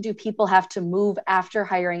often do people have to move after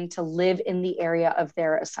hiring to live in the area of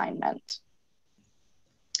their assignment?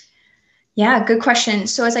 Yeah, good question.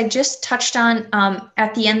 So as I just touched on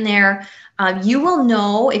at the end there, you will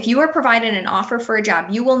know if you are provided an offer for a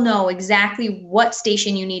job, you will know exactly what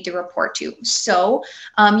station you need to report to. So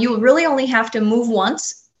you will really only have to move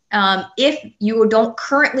once if you don't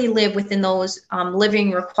currently live within those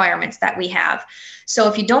living requirements that we have. So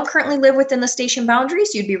if you don't currently live within the station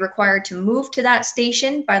boundaries, you'd be required to move to that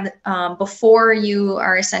station before you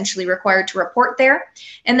are essentially required to report there.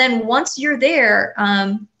 And then once you're there,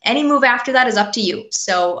 any move after that is up to you.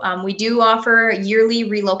 So we do offer yearly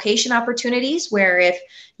relocation opportunities where if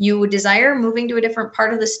you desire moving to a different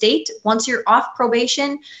part of the state, once you're off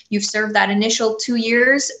probation, you've served that initial 2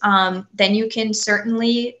 years, then you can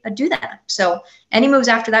certainly do that. So any moves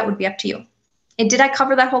after that would be up to you. And did I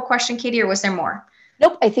cover that whole question, Katie, or was there more?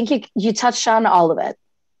 Nope, I think you touched on all of it.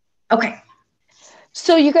 Okay.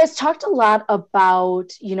 So you guys talked a lot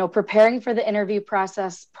about, preparing for the interview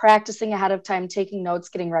process, practicing ahead of time, taking notes,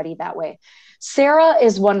 getting ready that way. Sarah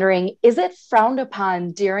is wondering, is it frowned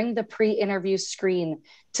upon during the pre-interview screen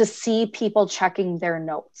to see people checking their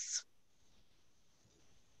notes?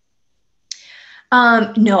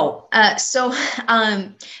 No.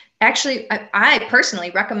 Actually, I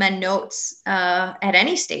personally recommend notes at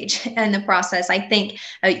any stage in the process. I think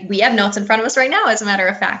we have notes in front of us right now, as a matter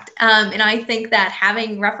of fact. And I think that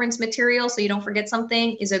having reference material so you don't forget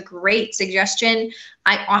something is a great suggestion.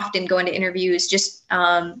 I often go into interviews just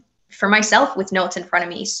for myself with notes in front of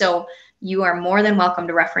me. So you are more than welcome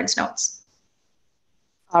to reference notes.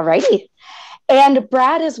 All righty. And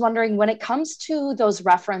Brad is wondering, when it comes to those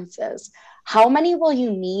references, how many will you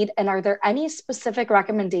need? And are there any specific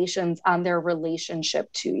recommendations on their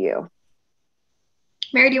relationship to you?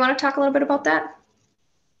 Mary, do you want to talk a little bit about that?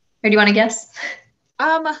 Or do you want to guess?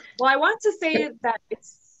 Well, I want to say that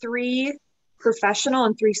it's 3 professional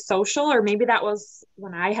and 3 social, or maybe that was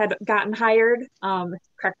when I had gotten hired.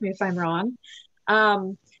 Correct me if I'm wrong. But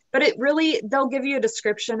they'll give you a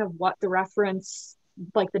description of what the reference,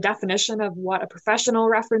 like the definition of what a professional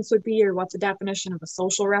reference would be or what the definition of a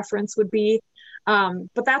social reference would be.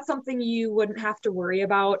 But that's something you wouldn't have to worry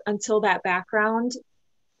about until that background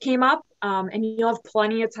came up, and you'll have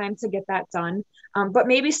plenty of time to get that done. But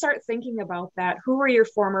maybe start thinking about that. Who were your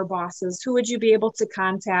former bosses? Who would you be able to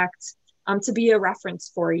contact to be a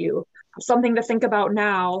reference for you? Something to think about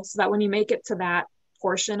now so that when you make it to that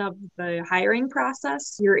portion of the hiring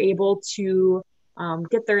process, you're able to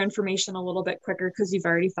get their information a little bit quicker because you've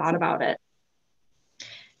already thought about it.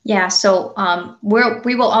 Yeah, so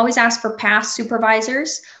we will always ask for past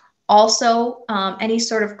supervisors. Also, any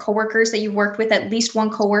sort of coworkers that you've worked with, at least one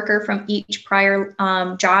coworker from each prior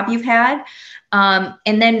job you've had.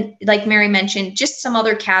 And then, like Mary mentioned, just some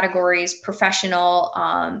other categories: professional,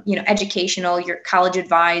 educational, your college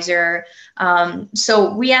advisor.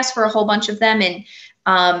 So we ask for a whole bunch of them. And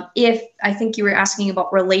if I think you were asking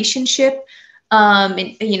about relationship,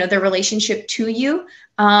 and their relationship to you,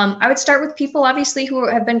 I would start with people obviously who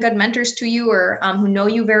have been good mentors to you or who know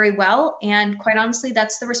you very well. And quite honestly,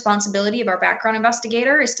 that's the responsibility of our background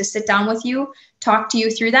investigator, is to sit down with you, talk to you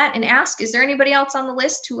through that, and ask, is there anybody else on the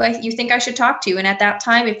list who you think I should talk to? And at that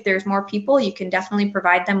time, if there's more people, you can definitely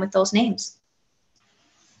provide them with those names.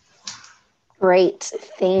 Great,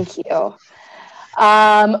 thank you.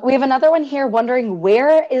 We have another one here wondering,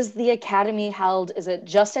 where is the academy held? Is it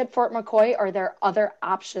just at Fort McCoy, or are there other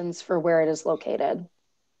options for where it is located?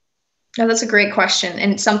 Oh, that's a great question,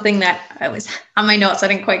 and something that I was on my notes I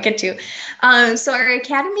didn't quite get to. So our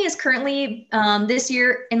academy is currently, this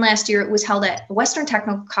year and last year, it was held at Western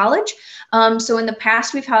Technical College. So in the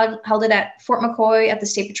past, we've held it at Fort McCoy at the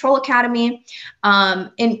State Patrol Academy.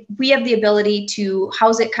 And we have the ability to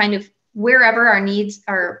house it kind of wherever our needs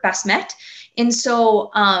are best met. And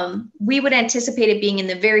so we would anticipate it being in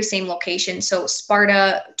the very same location. So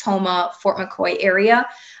Sparta, Toma, Fort McCoy area.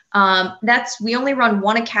 We only run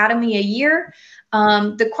one academy a year.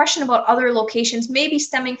 The question about other locations may be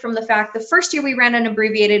stemming from the fact the first year we ran an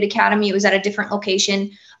abbreviated academy, it was at a different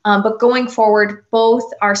location. But going forward, both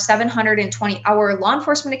our 720-hour law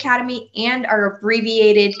enforcement academy and our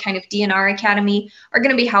abbreviated kind of DNR academy are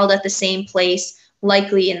going to be held at the same place,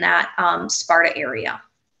 likely in that Sparta area.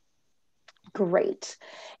 Great.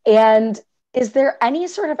 And is there any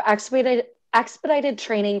sort of expedited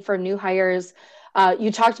training for new hires?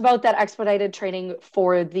 You talked about that expedited training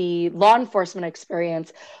for the law enforcement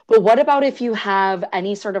experience, but what about if you have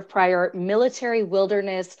any sort of prior military,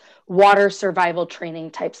 wilderness, water survival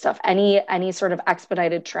training type stuff? Any sort of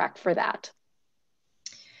expedited track for that?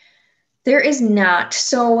 There is not.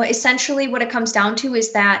 So essentially what it comes down to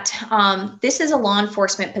is that this is a law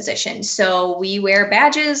enforcement position. So we wear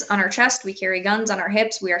badges on our chest, we carry guns on our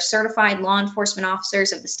hips, we are certified law enforcement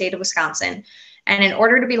officers of the state of Wisconsin. And in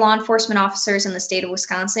order to be law enforcement officers in the state of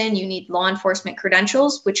Wisconsin, you need law enforcement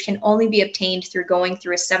credentials, which can only be obtained through going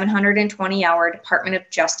through a 720-hour Department of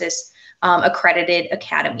Justice accredited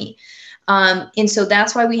academy. And so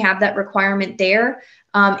that's why we have that requirement there.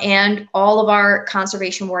 And all of our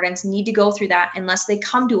conservation wardens need to go through that unless they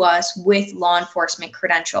come to us with law enforcement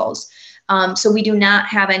credentials. So we do not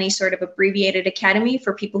have any sort of abbreviated academy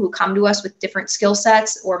for people who come to us with different skill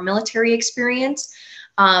sets or military experience.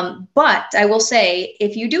 But I will say,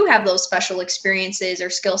 if you do have those special experiences or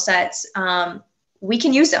skill sets, we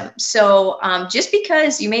can use them. So just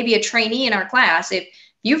because you may be a trainee in our class, if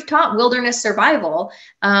you've taught wilderness survival,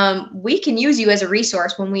 we can use you as a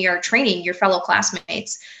resource when we are training your fellow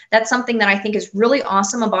classmates. That's something that I think is really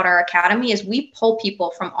awesome about our academy is we pull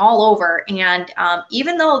people from all over. And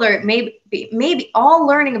even though they're maybe all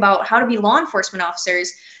learning about how to be law enforcement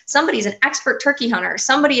officers, somebody's an expert turkey hunter,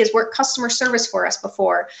 somebody has worked customer service for us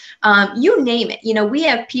before, you name it. You know, we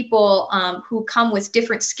have people who come with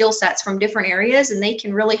different skill sets from different areas, and they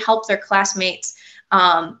can really help their classmates.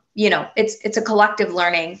 You know, it's a collective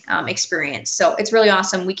learning experience. So it's really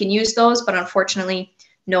awesome. We can use those, but unfortunately,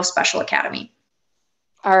 no special academy.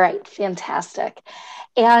 All right, fantastic.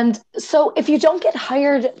 And so if you don't get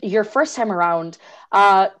hired your first time around,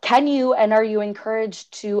 can you and are you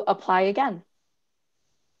encouraged to apply again?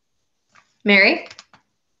 Mary?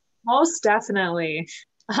 Most definitely.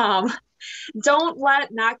 Don't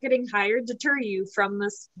let not getting hired deter you from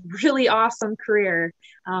this really awesome career.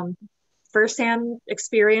 Firsthand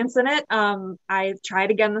experience in it. I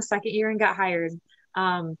tried again the second year and got hired.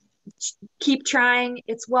 Keep trying.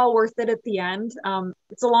 It's well worth it at the end.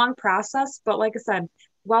 It's a long process, but like I said,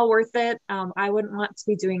 well worth it. I wouldn't want to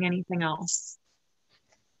be doing anything else.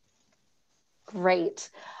 Great.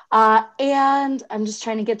 And I'm just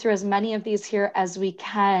trying to get through as many of these here as we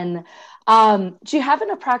can. Do you have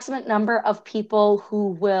an approximate number of people who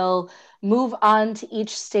will move on to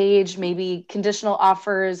each stage, maybe conditional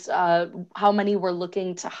offers, how many we're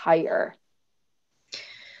looking to hire?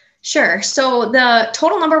 Sure. So the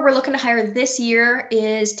total number we're looking to hire this year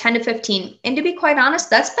is 10 to 15. And to be quite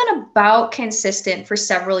honest, that's been about consistent for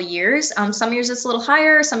several years. Some years it's a little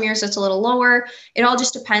higher, some years it's a little lower. It all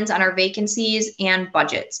just depends on our vacancies and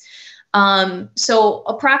budgets. So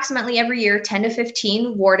approximately every year, 10 to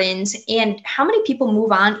 15 wardens, and how many people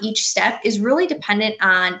move on each step is really dependent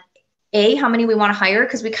on how many we want to hire,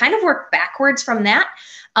 because we kind of work backwards from that.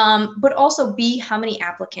 But also B, how many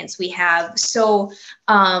applicants we have. So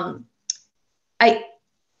I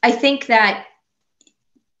think that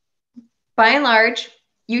by and large,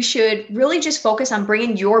 you should really just focus on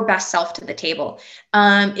bringing your best self to the table.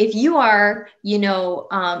 If you are, you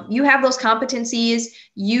have those competencies,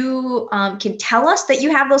 you can tell us that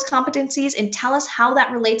you have those competencies and tell us how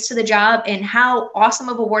that relates to the job and how awesome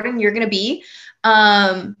of a warden you're going to be.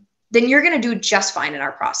 Then you're going to do just fine in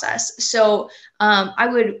our process. So I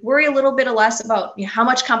would worry a little bit less about how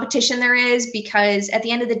much competition there is, because at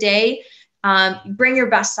the end of the day, bring your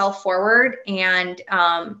best self forward, and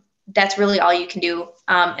that's really all you can do.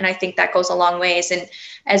 And I think that goes a long ways. And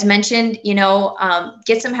as mentioned,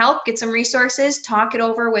 get some help, get some resources, talk it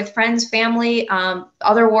over with friends, family,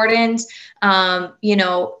 other wardens.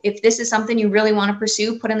 If this is something you really want to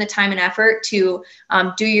pursue, put in the time and effort to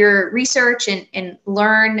do your research and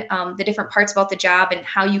learn the different parts about the job and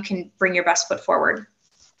how you can bring your best foot forward.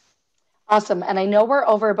 Awesome. And I know we're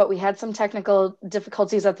over, but we had some technical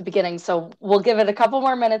difficulties at the beginning. So we'll give it a couple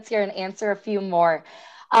more minutes here and answer a few more.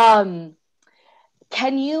 Can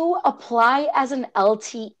you apply as an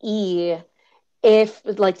LTE if,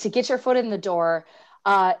 like, to get your foot in the door,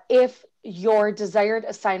 if your desired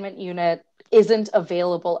assignment unit isn't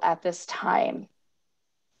available at this time?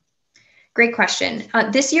 Great question.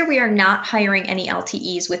 This year, we are not hiring any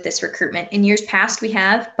LTEs with this recruitment. In years past, we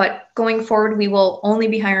have, but going forward, we will only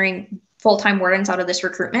be hiring full-time wardens out of this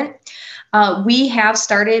recruitment. We have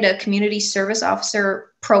started a community service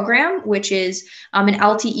officer program, which is an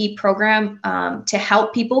LTE program to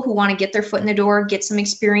help people who want to get their foot in the door, get some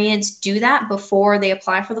experience, do that before they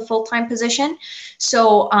apply for the full-time position.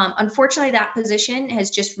 So unfortunately, that position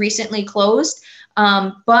has just recently closed,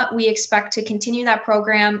 but we expect to continue that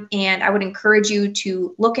program, and I would encourage you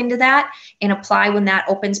to look into that and apply when that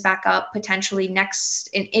opens back up, potentially next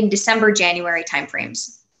in December, January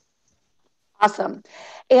timeframes. Awesome.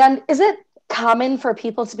 And is it common for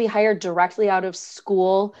people to be hired directly out of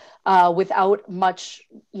school without much,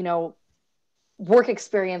 work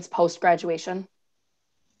experience post-graduation?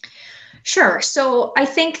 Sure. So I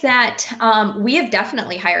think that we have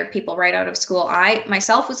definitely hired people right out of school. I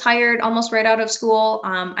myself was hired almost right out of school.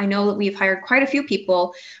 I know that we've hired quite a few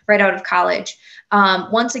people right out of college.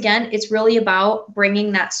 Once again, it's really about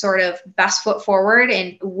bringing that sort of best foot forward,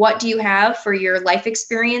 and what do you have for your life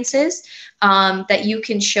experiences that you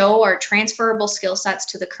can show are transferable skill sets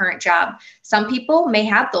to the current job. Some people may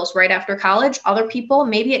have those right after college. Other people,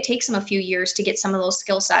 maybe it takes them a few years to get some of those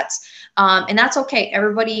skill sets. And that's okay.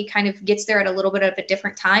 Everybody kind of gets there at a little bit of a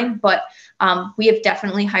different time, but we have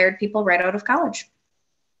definitely hired people right out of college.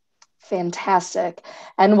 Fantastic.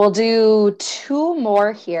 And we'll do two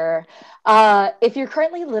more here. If you're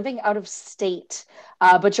currently living out of state,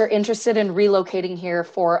 but you're interested in relocating here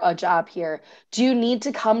for a job here, do you need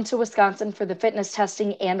to come to Wisconsin for the fitness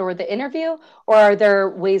testing and or the interview, or are there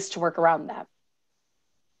ways to work around that?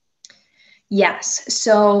 Yes.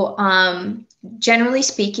 So generally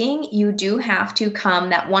speaking, you do have to come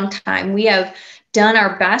that one time. We have done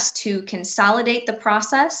our best to consolidate the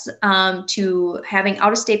process to having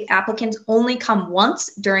out-of-state applicants only come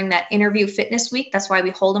once during that interview fitness week. That's why we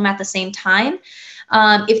hold them at the same time.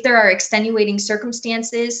 If there are extenuating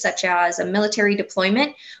circumstances, such as a military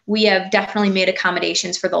deployment, we have definitely made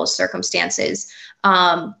accommodations for those circumstances.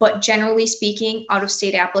 But generally speaking,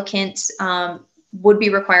 out-of-state applicants would be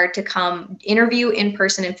required to come interview in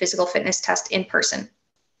person and physical fitness test in person.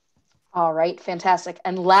 All right, fantastic.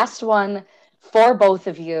 And last one for both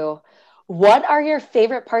of you. What are your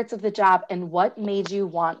favorite parts of the job, and what made you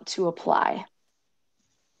want to apply?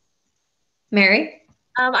 Mary?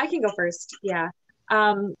 I can go first. Yeah.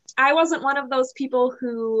 I wasn't one of those people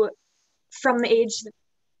who from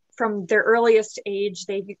their earliest age,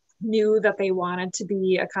 they knew that they wanted to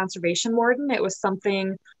be a conservation warden. It was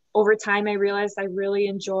something over time I realized I really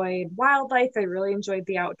enjoyed wildlife. I really enjoyed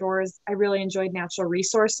the outdoors. I really enjoyed natural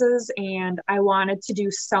resources, and I wanted to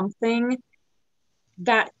do something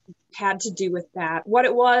that had to do with that. What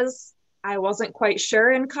it was, I wasn't quite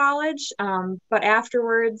sure in college, but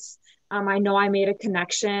afterwards, I know I made a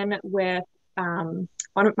connection with one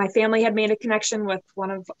of my family had made a connection with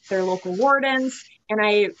one of their local wardens, and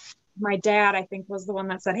my dad, I think, was the one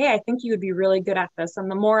that said, "Hey, I think you would be really good at this."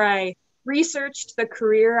 And the more I researched the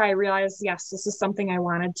career, I realized, yes, this is something I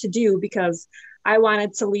wanted to do, because I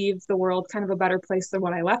wanted to leave the world kind of a better place than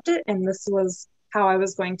when I left it. And this was how I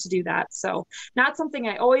was going to do that. So not something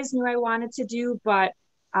I always knew I wanted to do, but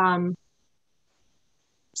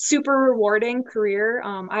super rewarding career.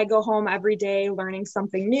 I go home every day learning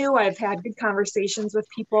something new. I've had good conversations with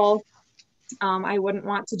people. I wouldn't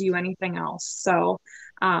want to do anything else. So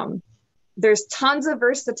there's tons of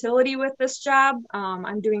versatility with this job.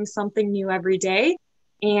 I'm doing something new every day,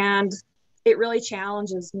 and it really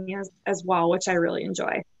challenges me as well, which I really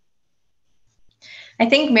enjoy. I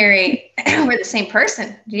think, Mary, we're the same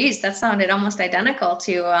person. Geez, that sounded almost identical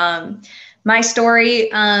to my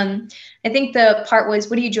story. I think the part was,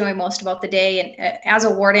 what do you enjoy most about the day? And as a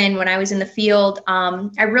warden, when I was in the field,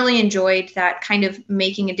 I really enjoyed that kind of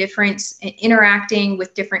making a difference, interacting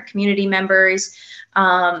with different community members,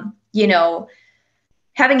 having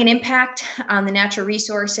an impact on the natural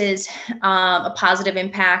resources, a positive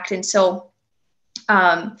impact. And so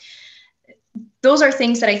those are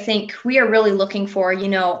things that I think we are really looking for.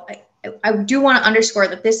 I do want to underscore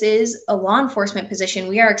that this is a law enforcement position.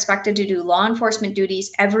 We are expected to do law enforcement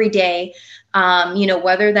duties every day,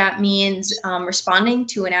 whether that means responding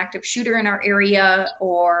to an active shooter in our area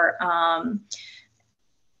or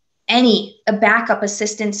a backup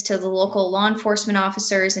assistance to the local law enforcement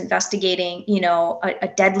officers investigating, a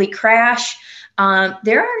deadly crash.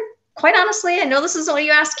 There are, quite honestly, I know this is what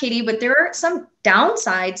you asked, Katie, but there are some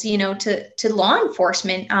downsides, to law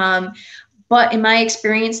enforcement. But in my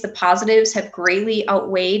experience, the positives have greatly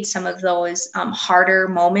outweighed some of those harder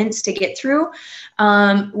moments to get through,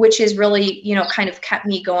 which is really, kind of kept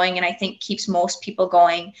me going, and I think keeps most people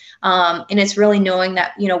going. And it's really knowing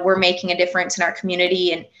that, we're making a difference in our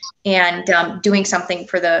community and doing something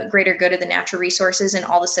for the greater good of the natural resources and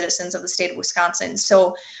all the citizens of the state of Wisconsin.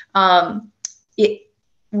 So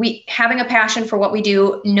we having a passion for what we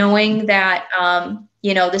do, knowing that,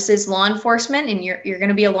 this is law enforcement, and you're going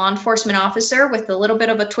to be a law enforcement officer with a little bit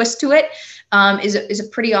of a twist to it, is a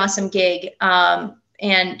pretty awesome gig.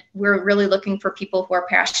 And we're really looking for people who are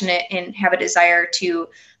passionate and have a desire to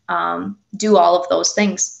do all of those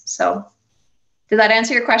things. So did that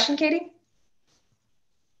answer your question, Katie?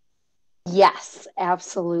 Yes,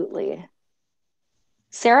 absolutely.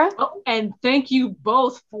 Sarah? Oh, and thank you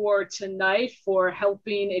both for tonight, for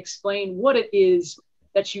helping explain what it is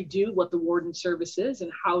that you do, what the Warden service is,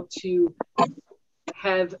 and how to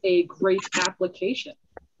have a great application.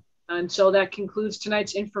 And so that concludes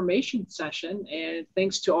tonight's information session. And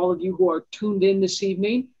thanks to all of you who are tuned in this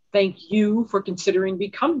evening. Thank you for considering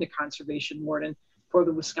becoming a conservation warden for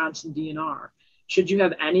the Wisconsin DNR. Should you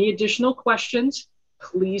have any additional questions,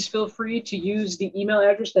 please feel free to use the email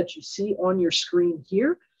address that you see on your screen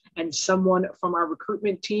here, and someone from our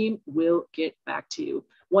recruitment team will get back to you.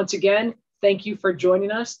 Once again, thank you for joining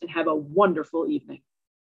us, and have a wonderful evening.